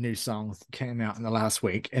new songs that came out in the last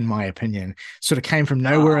week, in my opinion. Sort of came from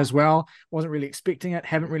nowhere as well. Wasn't really expecting it.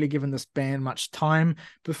 Haven't really given this band much time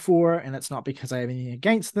before, and it's not because I have anything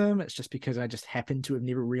against them. It's just because I just happen to have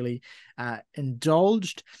never really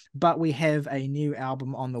indulged. But we have a new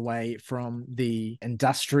album on the way from the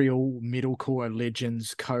industrial metalcore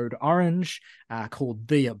legends Code Orange, called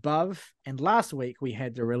The Above. And last week we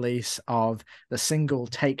had the release of the single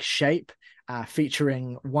Take Shape,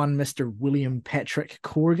 featuring one Mr. William Patrick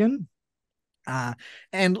Corgan.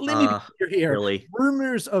 And let me be clear here, really?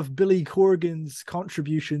 Rumors of Billy Corgan's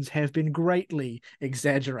contributions have been greatly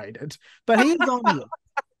exaggerated, but he is on it.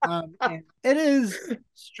 And it is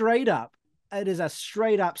straight up. It is a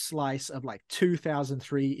straight up slice of like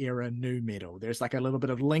 2003 era nu metal. There's like a little bit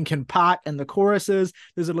of Linkin Park in the choruses.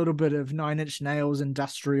 There's a little bit of Nine Inch Nails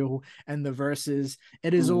industrial in the verses.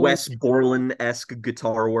 It is all Wes Borland-esque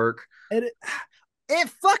guitar work. It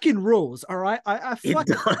fucking rules, all right? I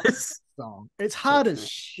fucking love this song. It's hard as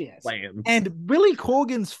shit. Slam. And Billy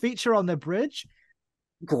Corgan's feature on the bridge,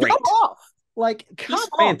 Great. come off. Like, come He's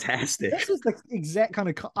on. fantastic. This is the exact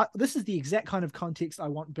kind of context I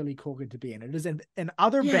want Billy Corgan to be in. It is in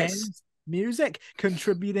other bands' music,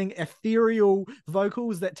 contributing ethereal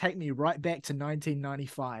vocals that take me right back to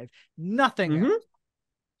 1995. Nothing else.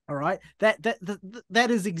 All right, that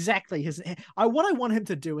is exactly his. What I want him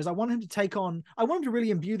to do is I want him to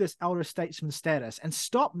really imbue this elder statesman status and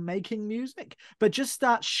stop making music, but just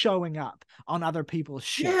start showing up on other people's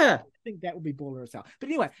shit. Yeah, I think that would be baller as hell. But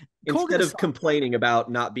anyway, instead of complaining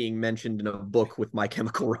about not being mentioned in a book with My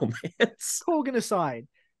Chemical Romance. Corgan aside,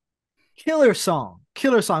 killer song.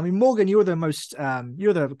 I mean, Morgan, you're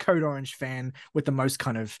the Code Orange fan with the most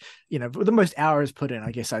kind of, with the most hours put in,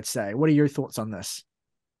 I guess I'd say. What are your thoughts on this?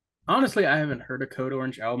 Honestly, I haven't heard a Code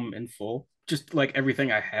Orange album in full. Just like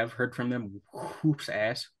everything I have heard from them, whoops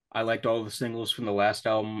ass. I liked all the singles from the last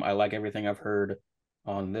album. I like everything I've heard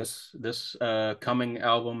on this coming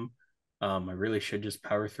album. I really should just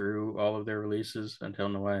power through all of their releases. I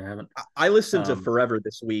don't know why I haven't. I listened to Forever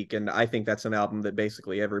this week, and I think that's an album that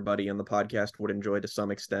basically everybody on the podcast would enjoy to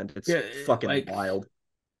some extent. It's fucking wild.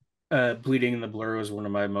 Bleeding in the Blur was one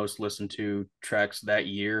of my most listened to tracks that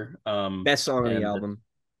year. Best song on the album.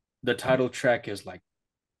 The title track is like,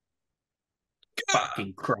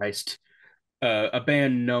 fucking Christ. A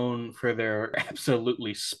band known for their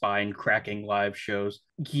absolutely spine-cracking live shows.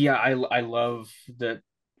 Yeah, I love that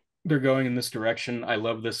they're going in this direction. I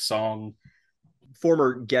love this song.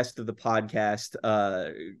 former guest of the podcast,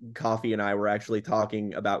 Coffee, and I were actually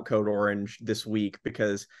talking about Code Orange this week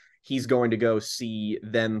because he's going to go see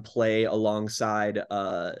them play alongside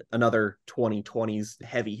another 2020s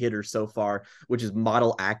heavy hitter so far, which is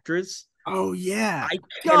Model Actress. Oh yeah. I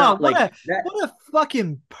God, cannot, like, what a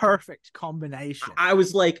fucking perfect combination. I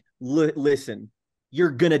was like, listen,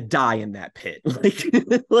 you're gonna die in that pit.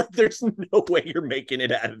 Like there's no way you're making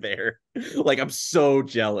it out of there. Like, I'm so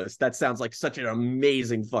jealous. That sounds like such an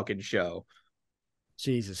amazing fucking show.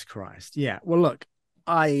 Jesus Christ. Yeah. Well, look,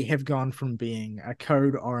 I have gone from being a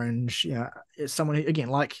Code Orange, someone who, again,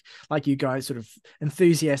 like you guys, sort of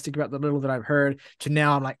enthusiastic about the little that I've heard, to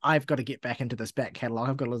now I'm like, I've got to get back into this back catalog.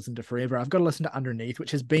 I've got to listen to Forever. I've got to listen to Underneath,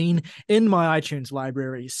 which has been in my iTunes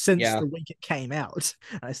library since the week it came out.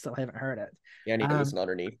 I still haven't heard it. Yeah, I need to listen to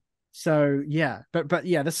Underneath. So yeah, but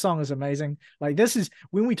yeah, this song is amazing. Like, this is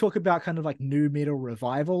when we talk about kind of like new metal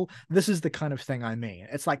revival, this is the kind of thing I mean.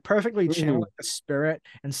 It's like perfectly channeling the spirit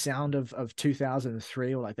and sound of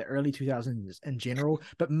 2003 or like the early 2000s in general,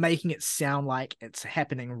 but making it sound like it's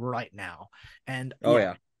happening right now. And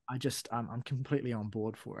I'm completely on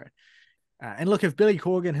board for it. And look, if Billy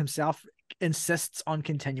Corgan himself insists on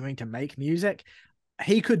continuing to make music,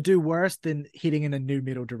 he could do worse than heading in a new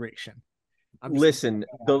metal direction. Listen,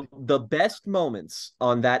 the best moments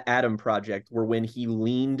on that Atom project were when he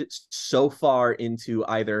leaned so far into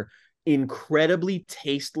either incredibly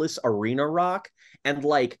tasteless arena rock and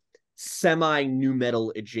like semi new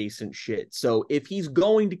metal adjacent shit. So if he's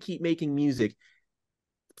going to keep making music,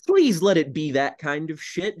 please let it be that kind of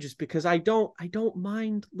shit, just because I don't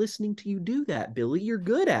mind listening to you do that, Billy. You're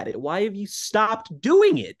good at it. Why have you stopped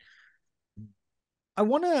doing it? I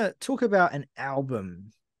want to talk about an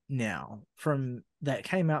album now from that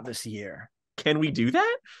came out this year. Can we do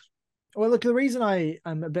that? Well, look, the reason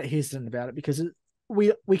I'm a bit hesitant about it, because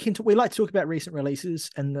we like to talk about recent releases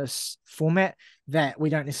in this format that we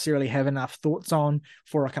don't necessarily have enough thoughts on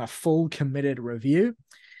for a kind of full committed review.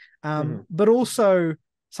 But also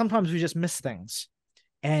sometimes we just miss things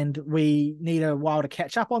and we need a while to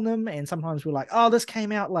catch up on them. And sometimes we're like, oh, this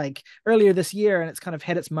came out like earlier this year and it's kind of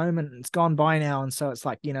had its moment and it's gone by now. And so it's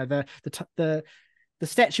like, the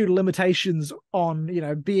statute of limitations on,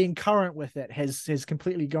 being current with it has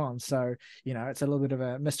completely gone. So, it's a little bit of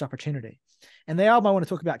a missed opportunity. And the album I want to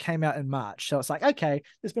talk about came out in March. So it's like, okay,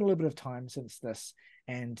 there's been a little bit of time since this.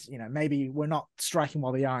 And, maybe we're not striking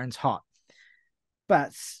while the iron's hot.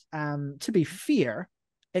 But to be fair,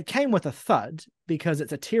 it came with a thud because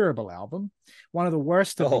it's a terrible album. One of the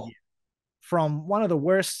worst of the year, from one of the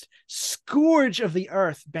worst scourge of the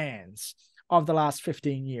earth bands of the last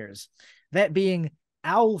 15 years. That being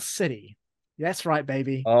Owl City. That's right,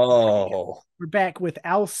 baby. Oh, we're back with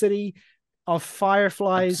Owl City of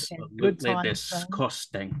Fireflies and Good Times.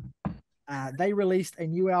 Disgusting. They released a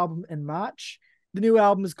new album in March. The new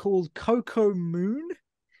album is called Coco Moon.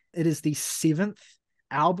 It is the 7th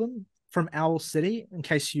album from Owl City. In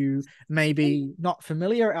case you may be not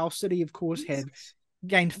familiar, Owl City, of course, had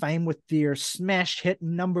gained fame with their smash hit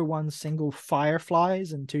 #1 single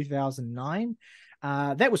Fireflies in 2009.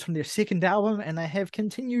 That was from their 2nd album, and they have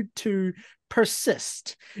continued to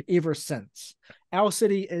persist ever since. Owl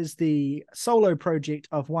City is the solo project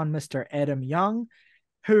of one Mr. Adam Young,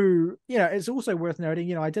 who, is also worth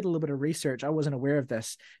noting. I did a little bit of research. I wasn't aware of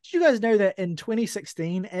this. Did you guys know that in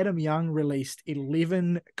 2016, Adam Young released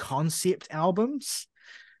 11 concept albums?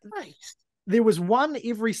 nice. There was one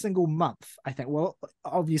every single month, I think. Well,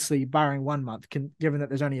 obviously, barring 1 month, given that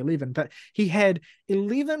there's only 11, but he had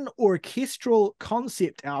 11 orchestral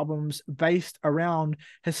concept albums based around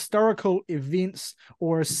historical events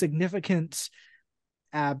or significant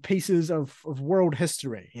pieces of world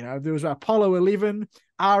history. There was Apollo 11,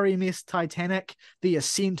 RMS Titanic, The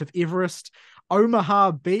Ascent of Everest,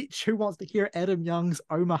 Omaha Beach. Who wants to hear Adam Young's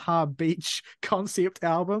Omaha Beach concept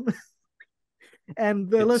album? And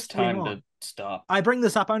the list went on. Stop. I bring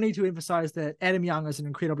this up only to emphasize that Adam Young is an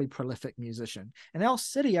incredibly prolific musician, and Owl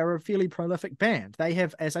City are a fairly prolific band. They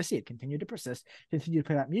have, as I said, continued to persist, continued to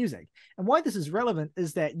put out music. And why this is relevant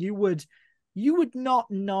is that you would not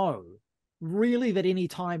know really that any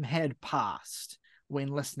time had passed when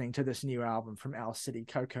listening to this new album from Owl City,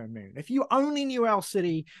 Coco Moon. If you only knew Owl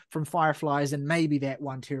City from Fireflies and maybe that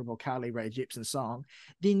one terrible Carly Rae Jepsen song,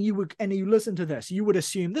 then you listen to this, you would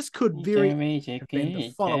assume this could very have been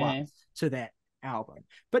the follow-up to that album.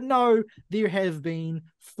 But no, there have been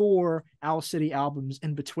 4 Owl City albums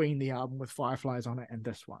in between the album with Fireflies on it and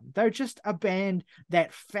this one. They're just a band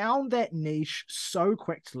that found that niche so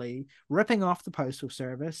quickly, ripping off the Postal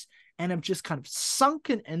Service, and have just kind of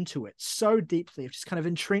sunken into it so deeply, have just kind of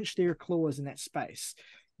entrenched their claws in that space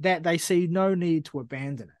that they see no need to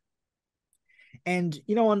abandon it. And,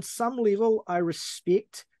 you know, on some level, I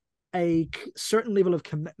respect a certain level of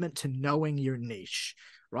commitment to knowing your niche,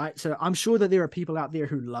 right? So I'm sure that there are people out there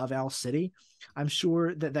who love Owl City. I'm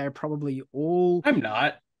sure that they're probably all...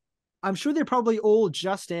 I'm sure they're probably all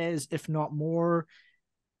just as, if not more,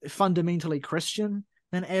 fundamentally Christian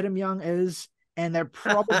than Adam Young is. And they're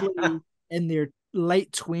probably in their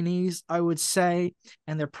late 20s, I would say.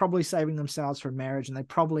 And they're probably saving themselves for marriage. And they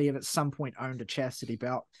probably have at some point owned a chastity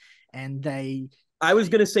belt. And I was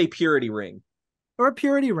going to say purity ring. Or a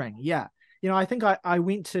purity ring, yeah. You know, I think I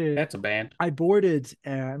went to... That's a band. I boarded,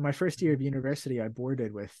 my first year of university, I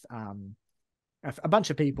boarded with... a bunch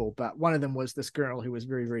of people, but one of them was this girl who was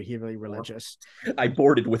very, very heavily religious. I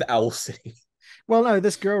boarded with Owl City. Well, no,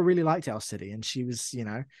 this girl really liked Owl City, and she was, you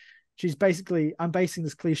know, she's basically, I'm basing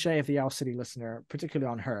this cliche of the Owl City listener, particularly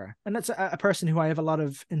on her. And that's a person who I have a lot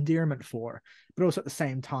of endearment for, but also at the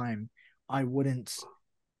same time, I wouldn't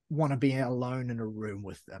want to be alone in a room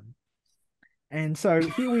with them. And so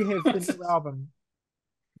here we have this new album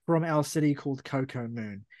from Owl City called Cocoa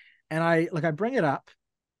Moon. And I bring it up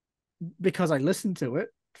because I listened to it,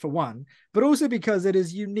 for one, but also because it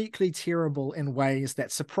is uniquely terrible in ways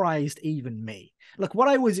that surprised even me. Like, what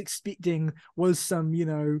I was expecting was some, you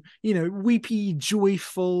know, weepy,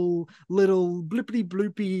 joyful, little blippity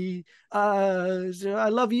bloopy, I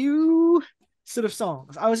love you sort of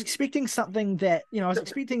songs. I was expecting something that, you know, I was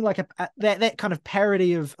expecting like that kind of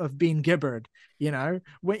parody of Ben Gibbard, you know,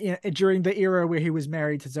 during the era where he was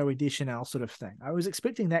married to Zooey Deschanel sort of thing. I was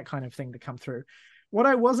expecting that kind of thing to come through. What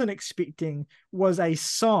I wasn't expecting was a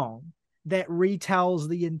song that retells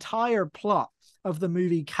the entire plot of the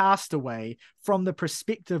movie Castaway from the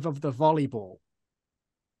perspective of the volleyball.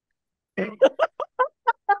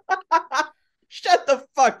 Shut the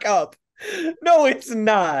fuck up. No, it's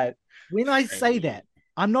not. When I say that,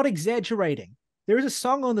 I'm not exaggerating. There is a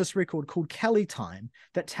song on this record called Kelly Time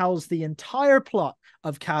that tells the entire plot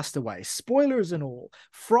of Castaway, spoilers and all,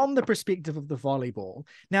 from the perspective of the volleyball.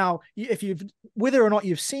 Now, whether or not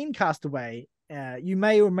you've seen Castaway, you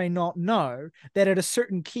may or may not know that at a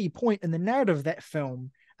certain key point in the narrative of that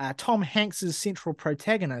film, Tom Hanks's central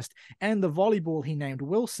protagonist and the volleyball he named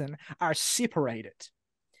Wilson are separated.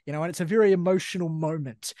 You know, and it's a very emotional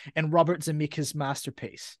moment in Robert Zemeckis'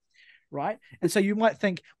 masterpiece. Right? And so you might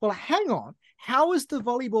think, well, hang on, how is the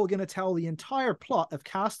volleyball going to tell the entire plot of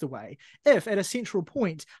Castaway if at a central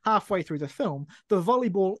point halfway through the film, the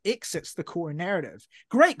volleyball exits the core narrative?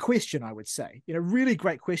 Great question, I would say. You know, really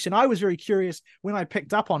great question. I was very curious when I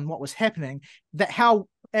picked up on what was happening, that how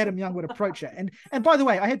Adam Young would approach it. And by the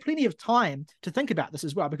way, I had plenty of time to think about this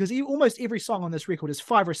as well, because almost every song on this record is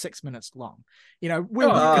 5 or 6 minutes long. You know,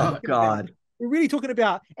 we're really talking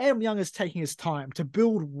about Adam Young is taking his time to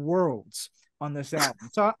build worlds on this album.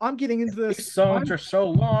 So I'm getting into this. These songs are so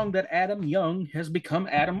long that Adam Young has become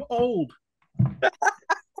Adam Old.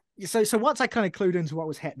 So once I kind of clued into what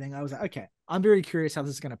was happening, I was like, okay, I'm very curious how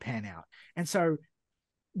this is going to pan out. And so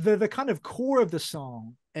the kind of core of the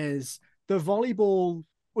song is the volleyball,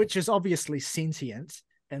 which is obviously sentient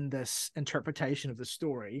in this interpretation of the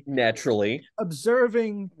story. Naturally.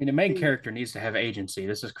 Observing... I mean, the main character needs to have agency.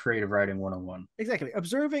 This is creative writing 101. Exactly.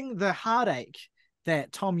 Observing the heartache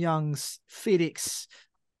that Tom Young's FedEx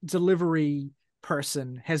delivery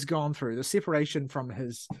person has gone through, the separation from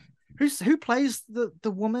his... Who plays the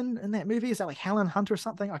woman in that movie? Is that like Helen Hunt or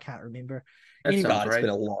something? I can't remember. Anyway, God, it's been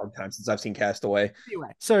a long time since I've seen Castaway.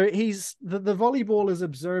 Anyway, so he's... The volleyball is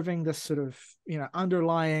observing this sort of, you know,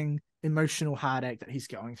 underlying emotional heartache that he's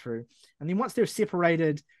going through, and then once they're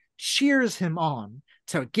separated, cheers him on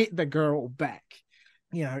to get the girl back.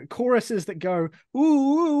 You know, choruses that go, ooh,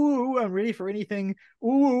 ooh, ooh, I'm ready for anything, ooh,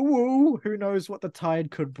 ooh, ooh, who knows what the tide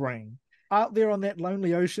could bring. Out there on that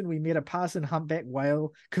lonely ocean, we met a passing humpback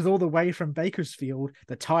whale, because all the way from Bakersfield,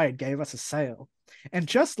 the tide gave us a sail. And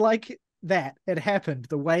just like that, it happened.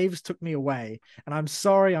 The waves took me away, and I'm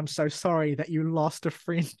so sorry that you lost a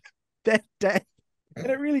friend that day. And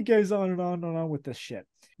it really goes on and on and on with this shit.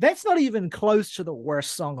 That's not even close to the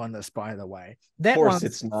worst song on this, by the way. That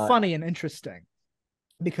one's funny and interesting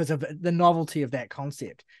because of the novelty of that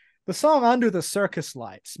concept. The song Under the Circus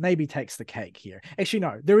Lights maybe takes the cake here. Actually,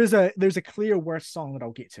 no, there's a clear worst song that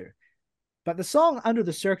I'll get to. But the song Under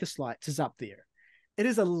the Circus Lights is up there. It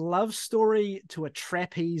is a love story to a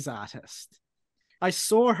trapeze artist. I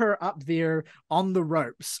saw her up there on the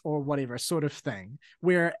ropes or whatever sort of thing,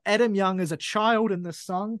 where Adam Young is a child in this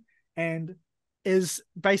song and is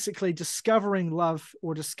basically discovering love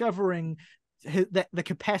or discovering the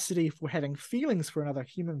capacity for having feelings for another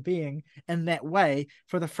human being in that way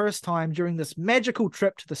for the first time during this magical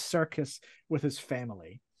trip to the circus with his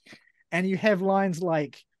family. And you have lines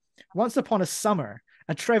like, once upon a summer,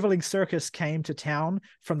 a traveling circus came to town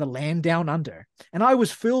from the land down under, and I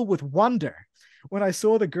was filled with wonder when I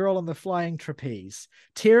saw the girl on the flying trapeze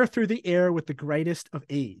tear through the air with the greatest of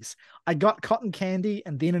ease. I got cotton candy,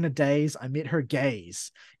 and then in a daze I met her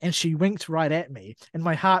gaze, and she winked right at me, and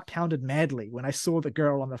my heart pounded madly when I saw the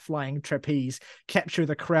girl on the flying trapeze capture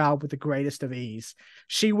the crowd with the greatest of ease.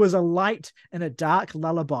 She was a light in a dark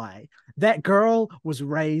lullaby. That girl was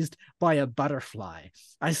raised by a butterfly.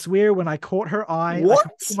 I swear when I caught her eye, I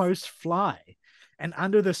could almost fly. And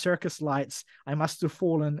under the circus lights, I must have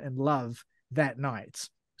fallen in love that night.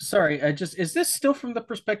 Sorry, is this still from the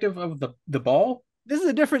perspective of the ball? This is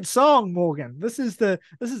a different song, Morgan. This is the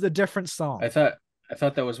different song. I thought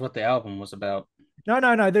that was what the album was about.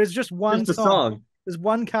 No. There's just one song. There's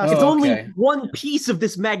one cast. It's only one piece of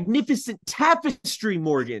this magnificent tapestry,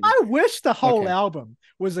 Morgan. I wish the whole album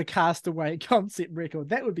was a Castaway concept record.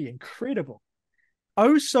 That would be incredible.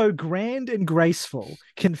 Oh, so grand and graceful,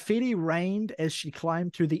 confetti rained as she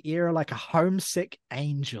climbed through the air like a homesick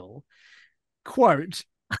angel. Quote,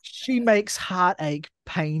 she makes heartache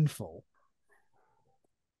painful.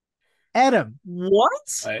 Adam. What?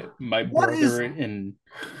 My brother in...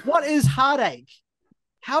 What is heartache?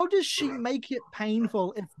 How does she make it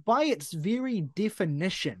painful if by its very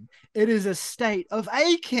definition, it is a state of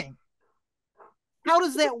aching? How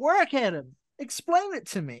does that work, Adam? Explain it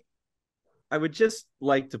to me. I would just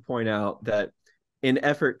like to point out that in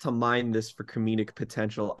effort to mine this for comedic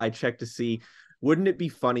potential, I checked to see, wouldn't it be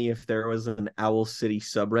funny if there was an Owl City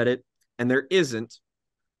subreddit? And there isn't,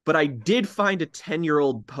 but I did find a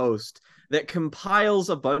 10-year-old post that compiles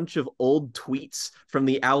a bunch of old tweets from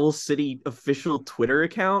the Owl City official Twitter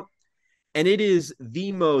account, and it is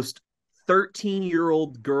the most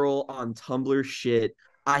 13-year-old girl on Tumblr shit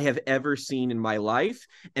I have ever seen in my life.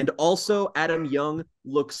 And also, Adam Young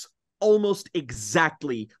looks almost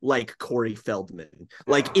exactly like Corey Feldman.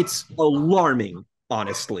 Like, it's alarming,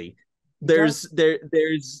 honestly. There's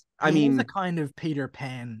I mean, the kind of Peter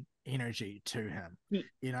Pan energy to him,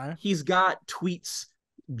 you know? He's got tweets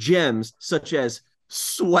gems such as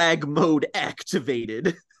swag mode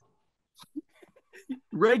activated.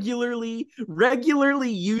 regularly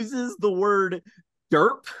uses the word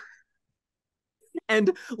derp.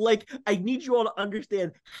 And like, I need you all to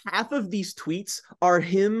understand, half of these tweets are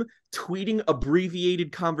him tweeting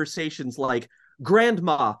abbreviated conversations like,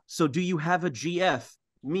 grandma, so do you have a GF?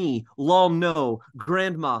 Me, lol, no.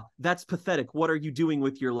 Grandma, that's pathetic. What are you doing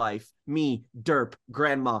with your life? Me, derp.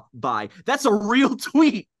 Grandma, bye. That's a real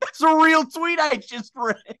tweet. That's a real tweet I just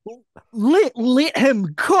read. Let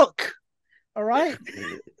him cook. All right?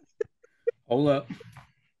 Hold up.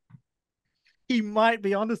 He might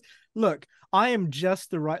be honest. Look, I am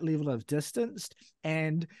just the right level of distanced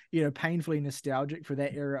and, you know, painfully nostalgic for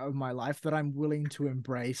that era of my life that I'm willing to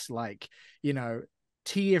embrace, like, you know,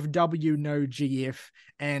 TFW no GF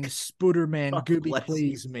and Spooderman Gooby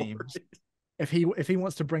Please memes. If he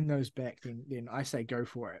wants to bring those back, then I say go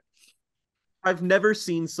for it. I've never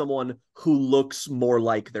seen someone who looks more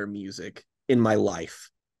like their music in my life.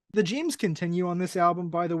 The gems continue on this album,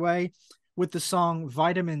 by the way, with the song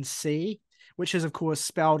Vitamin C, which is, of course,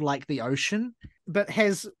 spelled like the ocean, but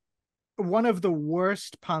has one of the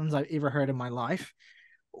worst puns I've ever heard in my life.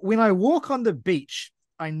 When I walk on the beach,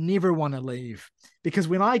 I never want to leave, because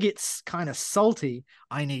when I get kind of salty,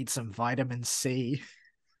 I need some vitamin C.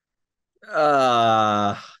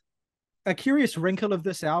 A curious wrinkle of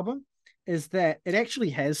this album is that it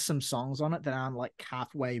actually has some songs on it that aren't like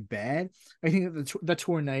halfway bad. I think that the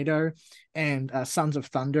Tornado and Sons of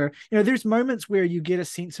Thunder, you know, there's moments where you get a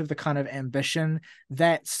sense of the kind of ambition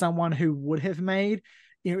that someone who would have made,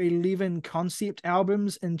 you know, 11 concept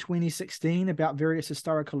albums in 2016 about various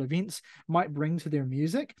historical events might bring to their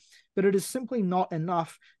music, but it is simply not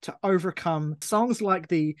enough to overcome songs like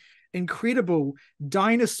the incredible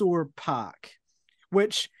Dinosaur Park,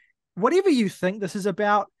 which, whatever you think this is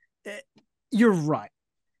about, you're right.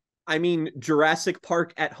 I mean, Jurassic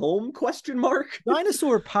Park at home, ?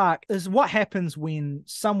 Dinosaur Park is what happens when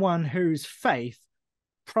someone whose faith,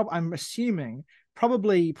 I'm assuming,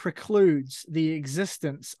 probably precludes the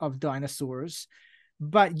existence of dinosaurs,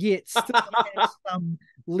 but yet still has some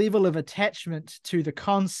level of attachment to the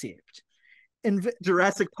concept.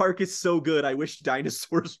 Jurassic Park is so good. I wish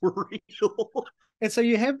dinosaurs were real. And so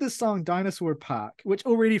you have this song Dinosaur Park, which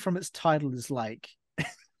already from its title is like,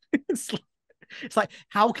 it's like,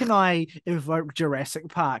 how can I evoke Jurassic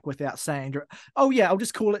Park without saying, oh yeah, I'll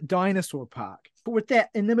just call it Dinosaur Park. But with that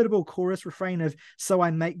inimitable chorus refrain of, so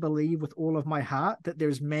I make believe with all of my heart that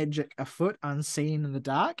there's magic afoot unseen in the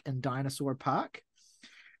dark in Dinosaur Park.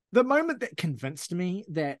 The moment that convinced me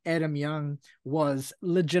that Adam Young was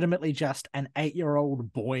legitimately just an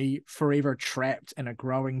 8-year-old boy forever trapped in a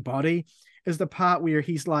growing body is the part where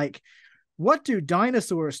he's like, what do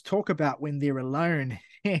dinosaurs talk about when they're alone?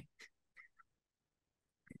 He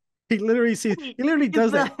literally says, he literally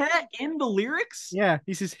does that. In the lyrics? Yeah,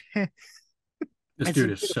 he says, This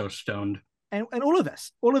dude is so stoned. And all of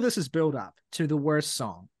this is built up to the worst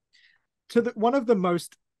song, to one of the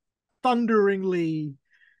most thunderingly,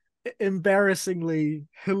 embarrassingly,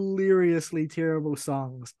 hilariously terrible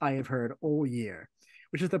songs I have heard all year,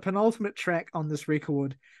 which is the penultimate track on this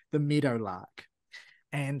record, The Meadowlark.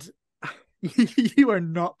 And you are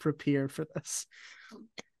not prepared for this.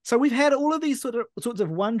 So we've had all of these sorts of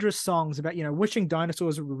wondrous songs about, wishing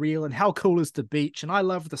dinosaurs were real and how cool is the beach. And I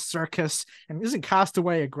love the circus. And isn't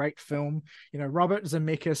Castaway a great film? Robert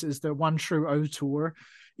Zemeckis is the one true auteur.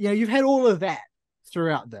 You've had all of that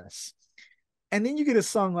throughout this. And then you get a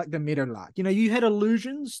song like The Meadowlark. You had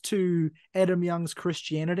allusions to Adam Young's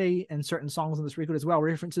Christianity in certain songs on this record as well,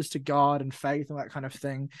 references to God and faith and that kind of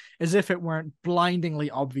thing, as if it weren't blindingly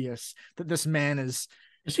obvious that this man is...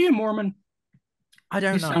 Is he a Mormon? I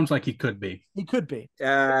don't know. He sounds like he could be. He could be.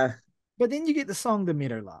 But then you get the song The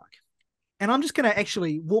Meadowlark. And I'm just going to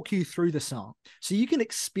actually walk you through the song so you can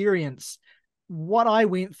experience what I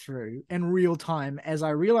went through in real time as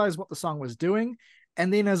I realized what the song was doing,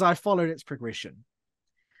 and then as I followed its progression.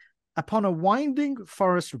 Upon a winding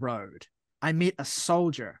forest road, I met a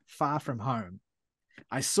soldier far from home.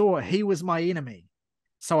 I saw he was my enemy,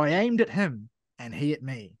 so I aimed at him and he at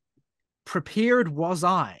me. Prepared was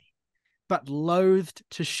I, but loathed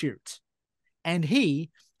to shoot, and he,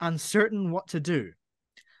 uncertain what to do.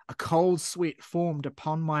 A cold sweat formed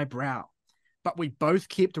upon my brow, but we both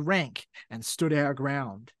kept rank and stood our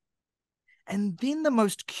ground. And then the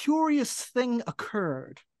most curious thing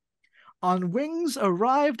occurred. On wings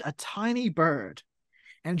arrived a tiny bird,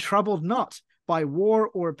 and troubled not by war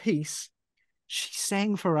or peace, she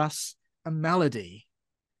sang for us a melody.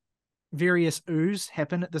 Various oohs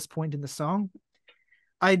happen at this point in the song.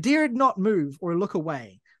 I dared not move or look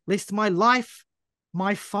away, lest my life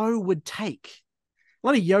my foe would take. A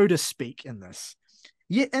lot of Yoda speak in this.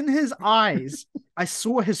 Yet in his eyes, I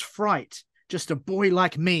saw his fright, just a boy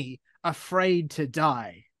like me, afraid to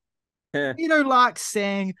die. Meadowlark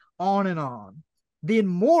sang on and on. Then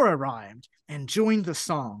more arrived and joined the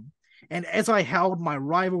song. And as I held my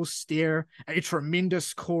rival's stare, a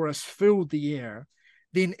tremendous chorus filled the air.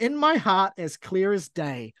 Then in my heart, as clear as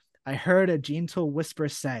day, I heard a gentle whisper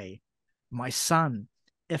say, my son,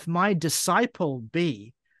 if my disciple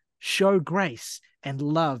be, show grace and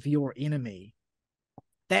love your enemy.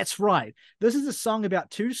 That's right. This is a song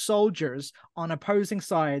about two soldiers on opposing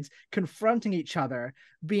sides confronting each other,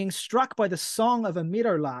 being struck by the song of a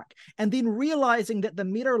meadowlark, and then realizing that the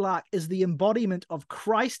meadowlark is the embodiment of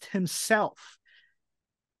Christ himself.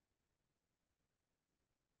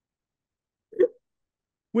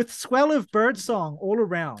 With swell of birdsong all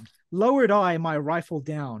around, lowered I my rifle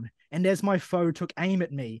down, and as my foe took aim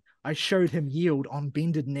at me, I showed him yield on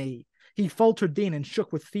bended knee. He faltered then and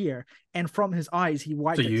shook with fear, and from his eyes he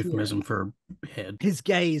wiped a tear. It's a euphemism for head. His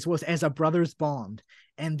gaze was as a brother's bond,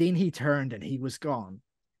 and then he turned and he was gone.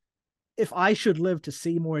 If I should live to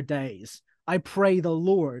see more days, I pray the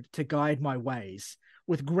Lord to guide my ways,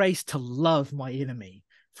 with grace to love my enemy,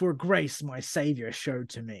 for grace my Savior showed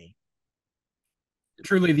to me.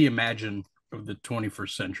 Truly the Imagine of the 21st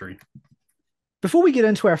century. Before we get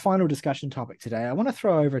into our final discussion topic today, I want to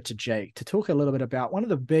throw over to Jake to talk a little bit about one of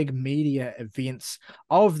the big media events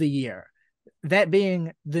of the year, that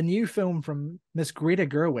being the new film from Miss Greta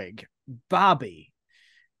Gerwig, Barbie.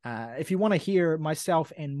 If you want to hear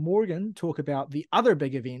myself and Morgan talk about the other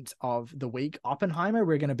big event of the week, Oppenheimer,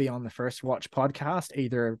 we're going to be on the First Watch podcast,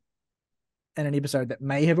 either in an episode that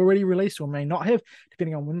may have already released or may not have,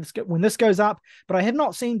 depending on when this goes up. But I have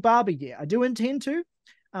not seen Barbie yet. I do intend to.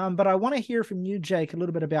 But I want to hear from you, Jake, a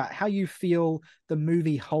little bit about how you feel the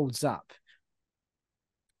movie holds up.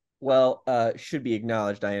 Well, should be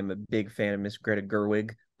acknowledged, I am a big fan of Miss Greta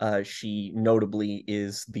Gerwig. She notably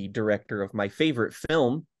is the director of my favorite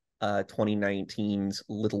film, 2019's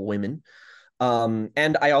Little Women.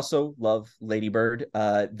 And I also love Lady Bird.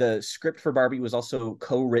 The script for Barbie was also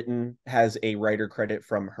co-written, has a writer credit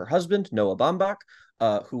from her husband, Noah Baumbach,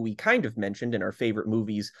 who we kind of mentioned in our favorite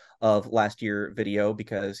movies of last year video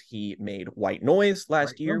because he made White Noise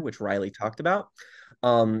last year, which Ryley talked about.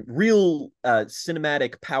 Real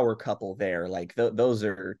cinematic power couple there. Like those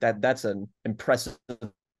are that's an impressive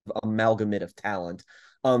amalgamate of talent.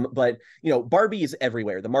 But Barbie is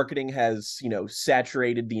everywhere. The marketing has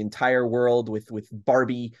saturated the entire world with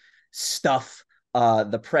Barbie stuff.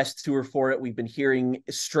 The press tour for it, we've been hearing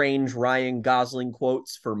strange Ryan Gosling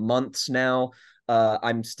quotes for months now.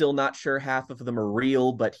 I'm still not sure half of them are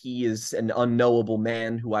real, but he is an unknowable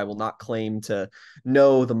man who I will not claim to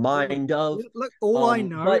know the mind of. Look, all I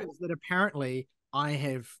know But is that apparently I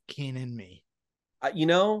have Ken in me. you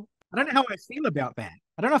know, I don't know how I feel about that.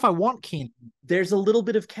 I don't know if I want Ken. there's a little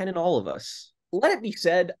bit of Ken in all of us. Let it be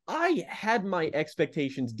said, I had my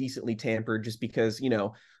expectations decently tampered just because,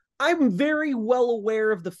 I'm very well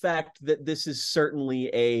aware of the fact that this is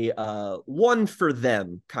certainly a one for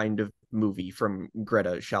them kind of movie from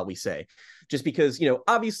Greta, shall we say. Just because,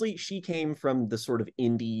 obviously she came from the sort of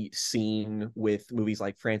indie scene with movies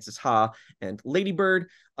like Frances Ha and Lady Bird,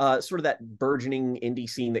 sort of that burgeoning indie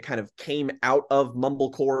scene that kind of came out of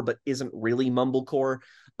mumblecore but isn't really mumblecore.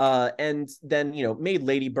 And then, made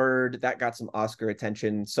Lady Bird. That got some Oscar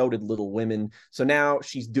attention. So did Little Women. So now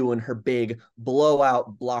she's doing her big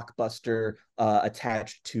blowout blockbuster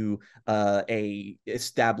attached to a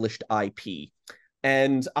established IP.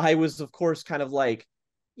 And I was, of course, kind of like,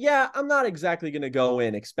 yeah, I'm not exactly going to go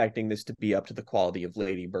in expecting this to be up to the quality of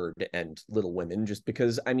Lady Bird and Little Women, just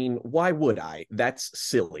because, I mean, why would I? That's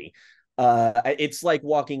silly. It's like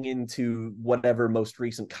walking into whatever most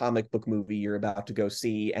recent comic book movie you're about to go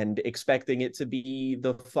see and expecting it to be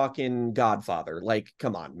the fucking Godfather. Like,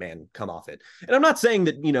 come on, man, come off it. And I'm not saying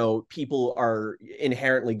that, people are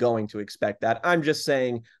inherently going to expect that. I'm just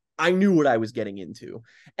saying I knew what I was getting into.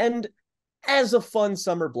 And as a fun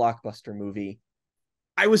summer blockbuster movie,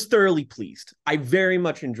 I was thoroughly pleased. I very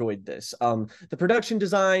much enjoyed this. The production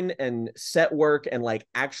design and set work and like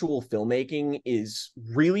actual filmmaking is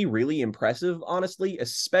really, really impressive, honestly,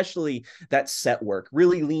 especially that set work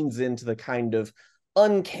really leans into the kind of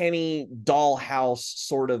uncanny dollhouse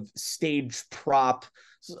sort of stage prop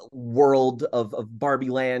world of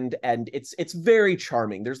Barbie land, and it's very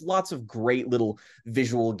charming. There's lots of great little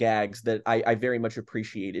visual gags that I very much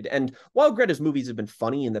appreciated. And while Greta's movies have been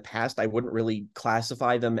funny in the past, I wouldn't really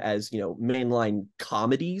classify them as, mainline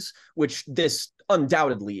comedies, which this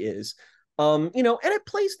undoubtedly is. And it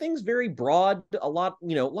plays things very broad. A lot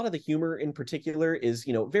of the humor in particular is,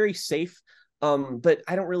 very safe. But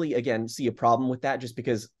I don't really, again, see a problem with that just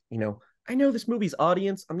because, I know this movie's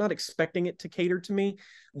audience. I'm not expecting it to cater to me.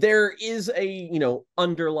 There is a,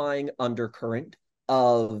 underlying undercurrent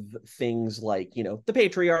of things like, the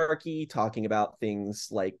patriarchy, talking about things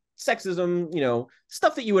like sexism,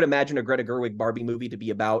 stuff that you would imagine a Greta Gerwig Barbie movie to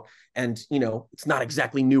be about. And, it's not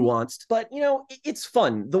exactly nuanced, but, it's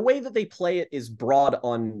fun. The way that they play it is broad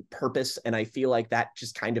on purpose. And I feel like that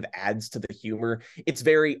just kind of adds to the humor. It's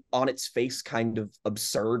very on its face, kind of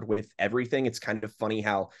absurd with everything. It's kind of funny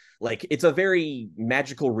how, like, it's a very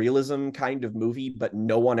magical realism kind of movie, but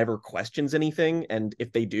no one ever questions anything. And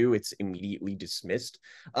if they do, it's immediately dismissed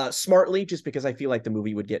smartly, just because I feel like the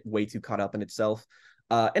movie would get way too caught up in itself.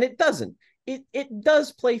 And it doesn't. It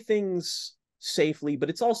does play things safely, but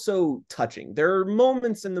it's also touching. There are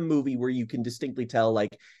moments in the movie where you can distinctly tell,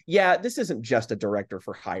 like, yeah, this isn't just a director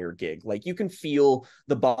for hire gig. Like, you can feel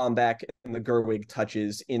the Baumbach and the Gerwig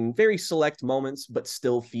touches in very select moments, but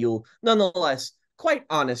still feel nonetheless quite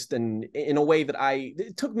honest and in a way that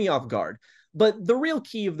it took me off guard. But the real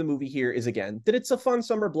key of the movie here is, again, that it's a fun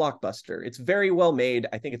summer blockbuster. It's very well made.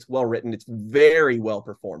 I think it's well written. It's very well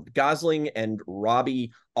performed. Gosling and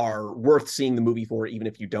Robbie are worth seeing the movie for, even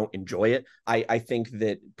if you don't enjoy it. I think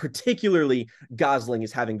that particularly Gosling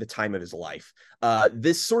is having the time of his life.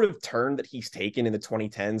 This sort of turn that he's taken in the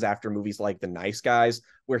 2010s after movies like The Nice Guys,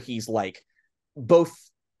 where he's like both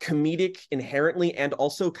comedic inherently and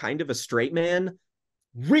also kind of a straight man,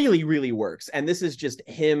 really, really works. And this is just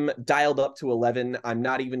him dialed up to 11. I'm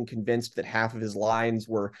not even convinced that half of his lines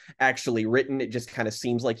were actually written. It just kind of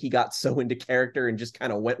seems like he got so into character and just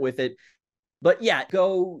kind of went with it. But yeah,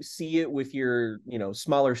 go see it with your,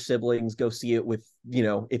 smaller siblings. Go see it with,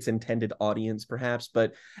 its intended audience, perhaps.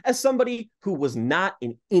 But as somebody who was not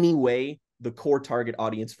in any way the core target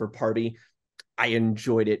audience for Barbie, I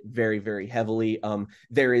enjoyed it very, very heavily.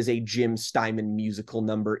 There is a Jim Steinman musical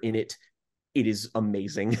number in it. It is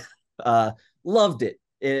amazing. Loved it.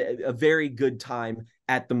 A very good time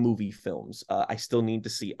at the movie films. I still need to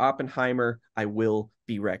see Oppenheimer. I will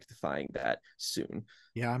be rectifying that soon.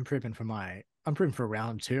 Yeah, I'm prepping for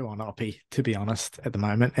round 2 on Oppie, to be honest, at the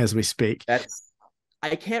moment as we speak.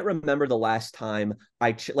 I can't remember the last time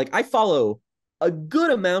I follow a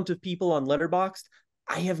good amount of people on Letterboxd.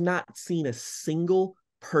 I have not seen a single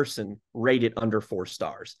person rate it under 4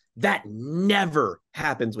 stars. That never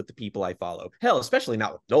happens with the people I follow. Hell, especially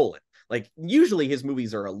not with Nolan. Like, usually his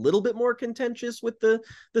movies are a little bit more contentious with the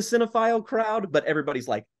cinephile crowd, but everybody's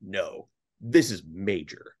like, no, this is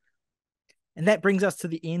major. And that brings us to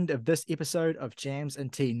the end of this episode of Jams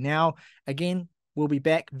and Tea. Now, again, we'll be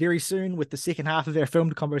back very soon with the second half of our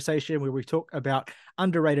filmed conversation where we talk about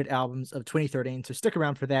underrated albums of 2013. So stick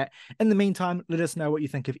around for that. In the meantime, let us know what you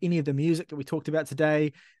think of any of the music that we talked about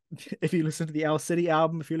today. If you listen to the Owl City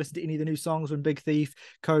album, if you listen to any of the new songs on Big Thief,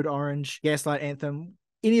 Code Orange, Gaslight Anthem,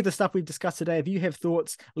 any of the stuff we've discussed today, if you have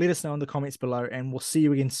thoughts, let us know in the comments below, and we'll see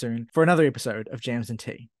you again soon for another episode of Jams and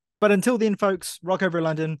Tea. But until then, folks, rock over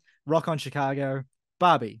London, rock on Chicago.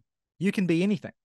 Barbie, you can be anything.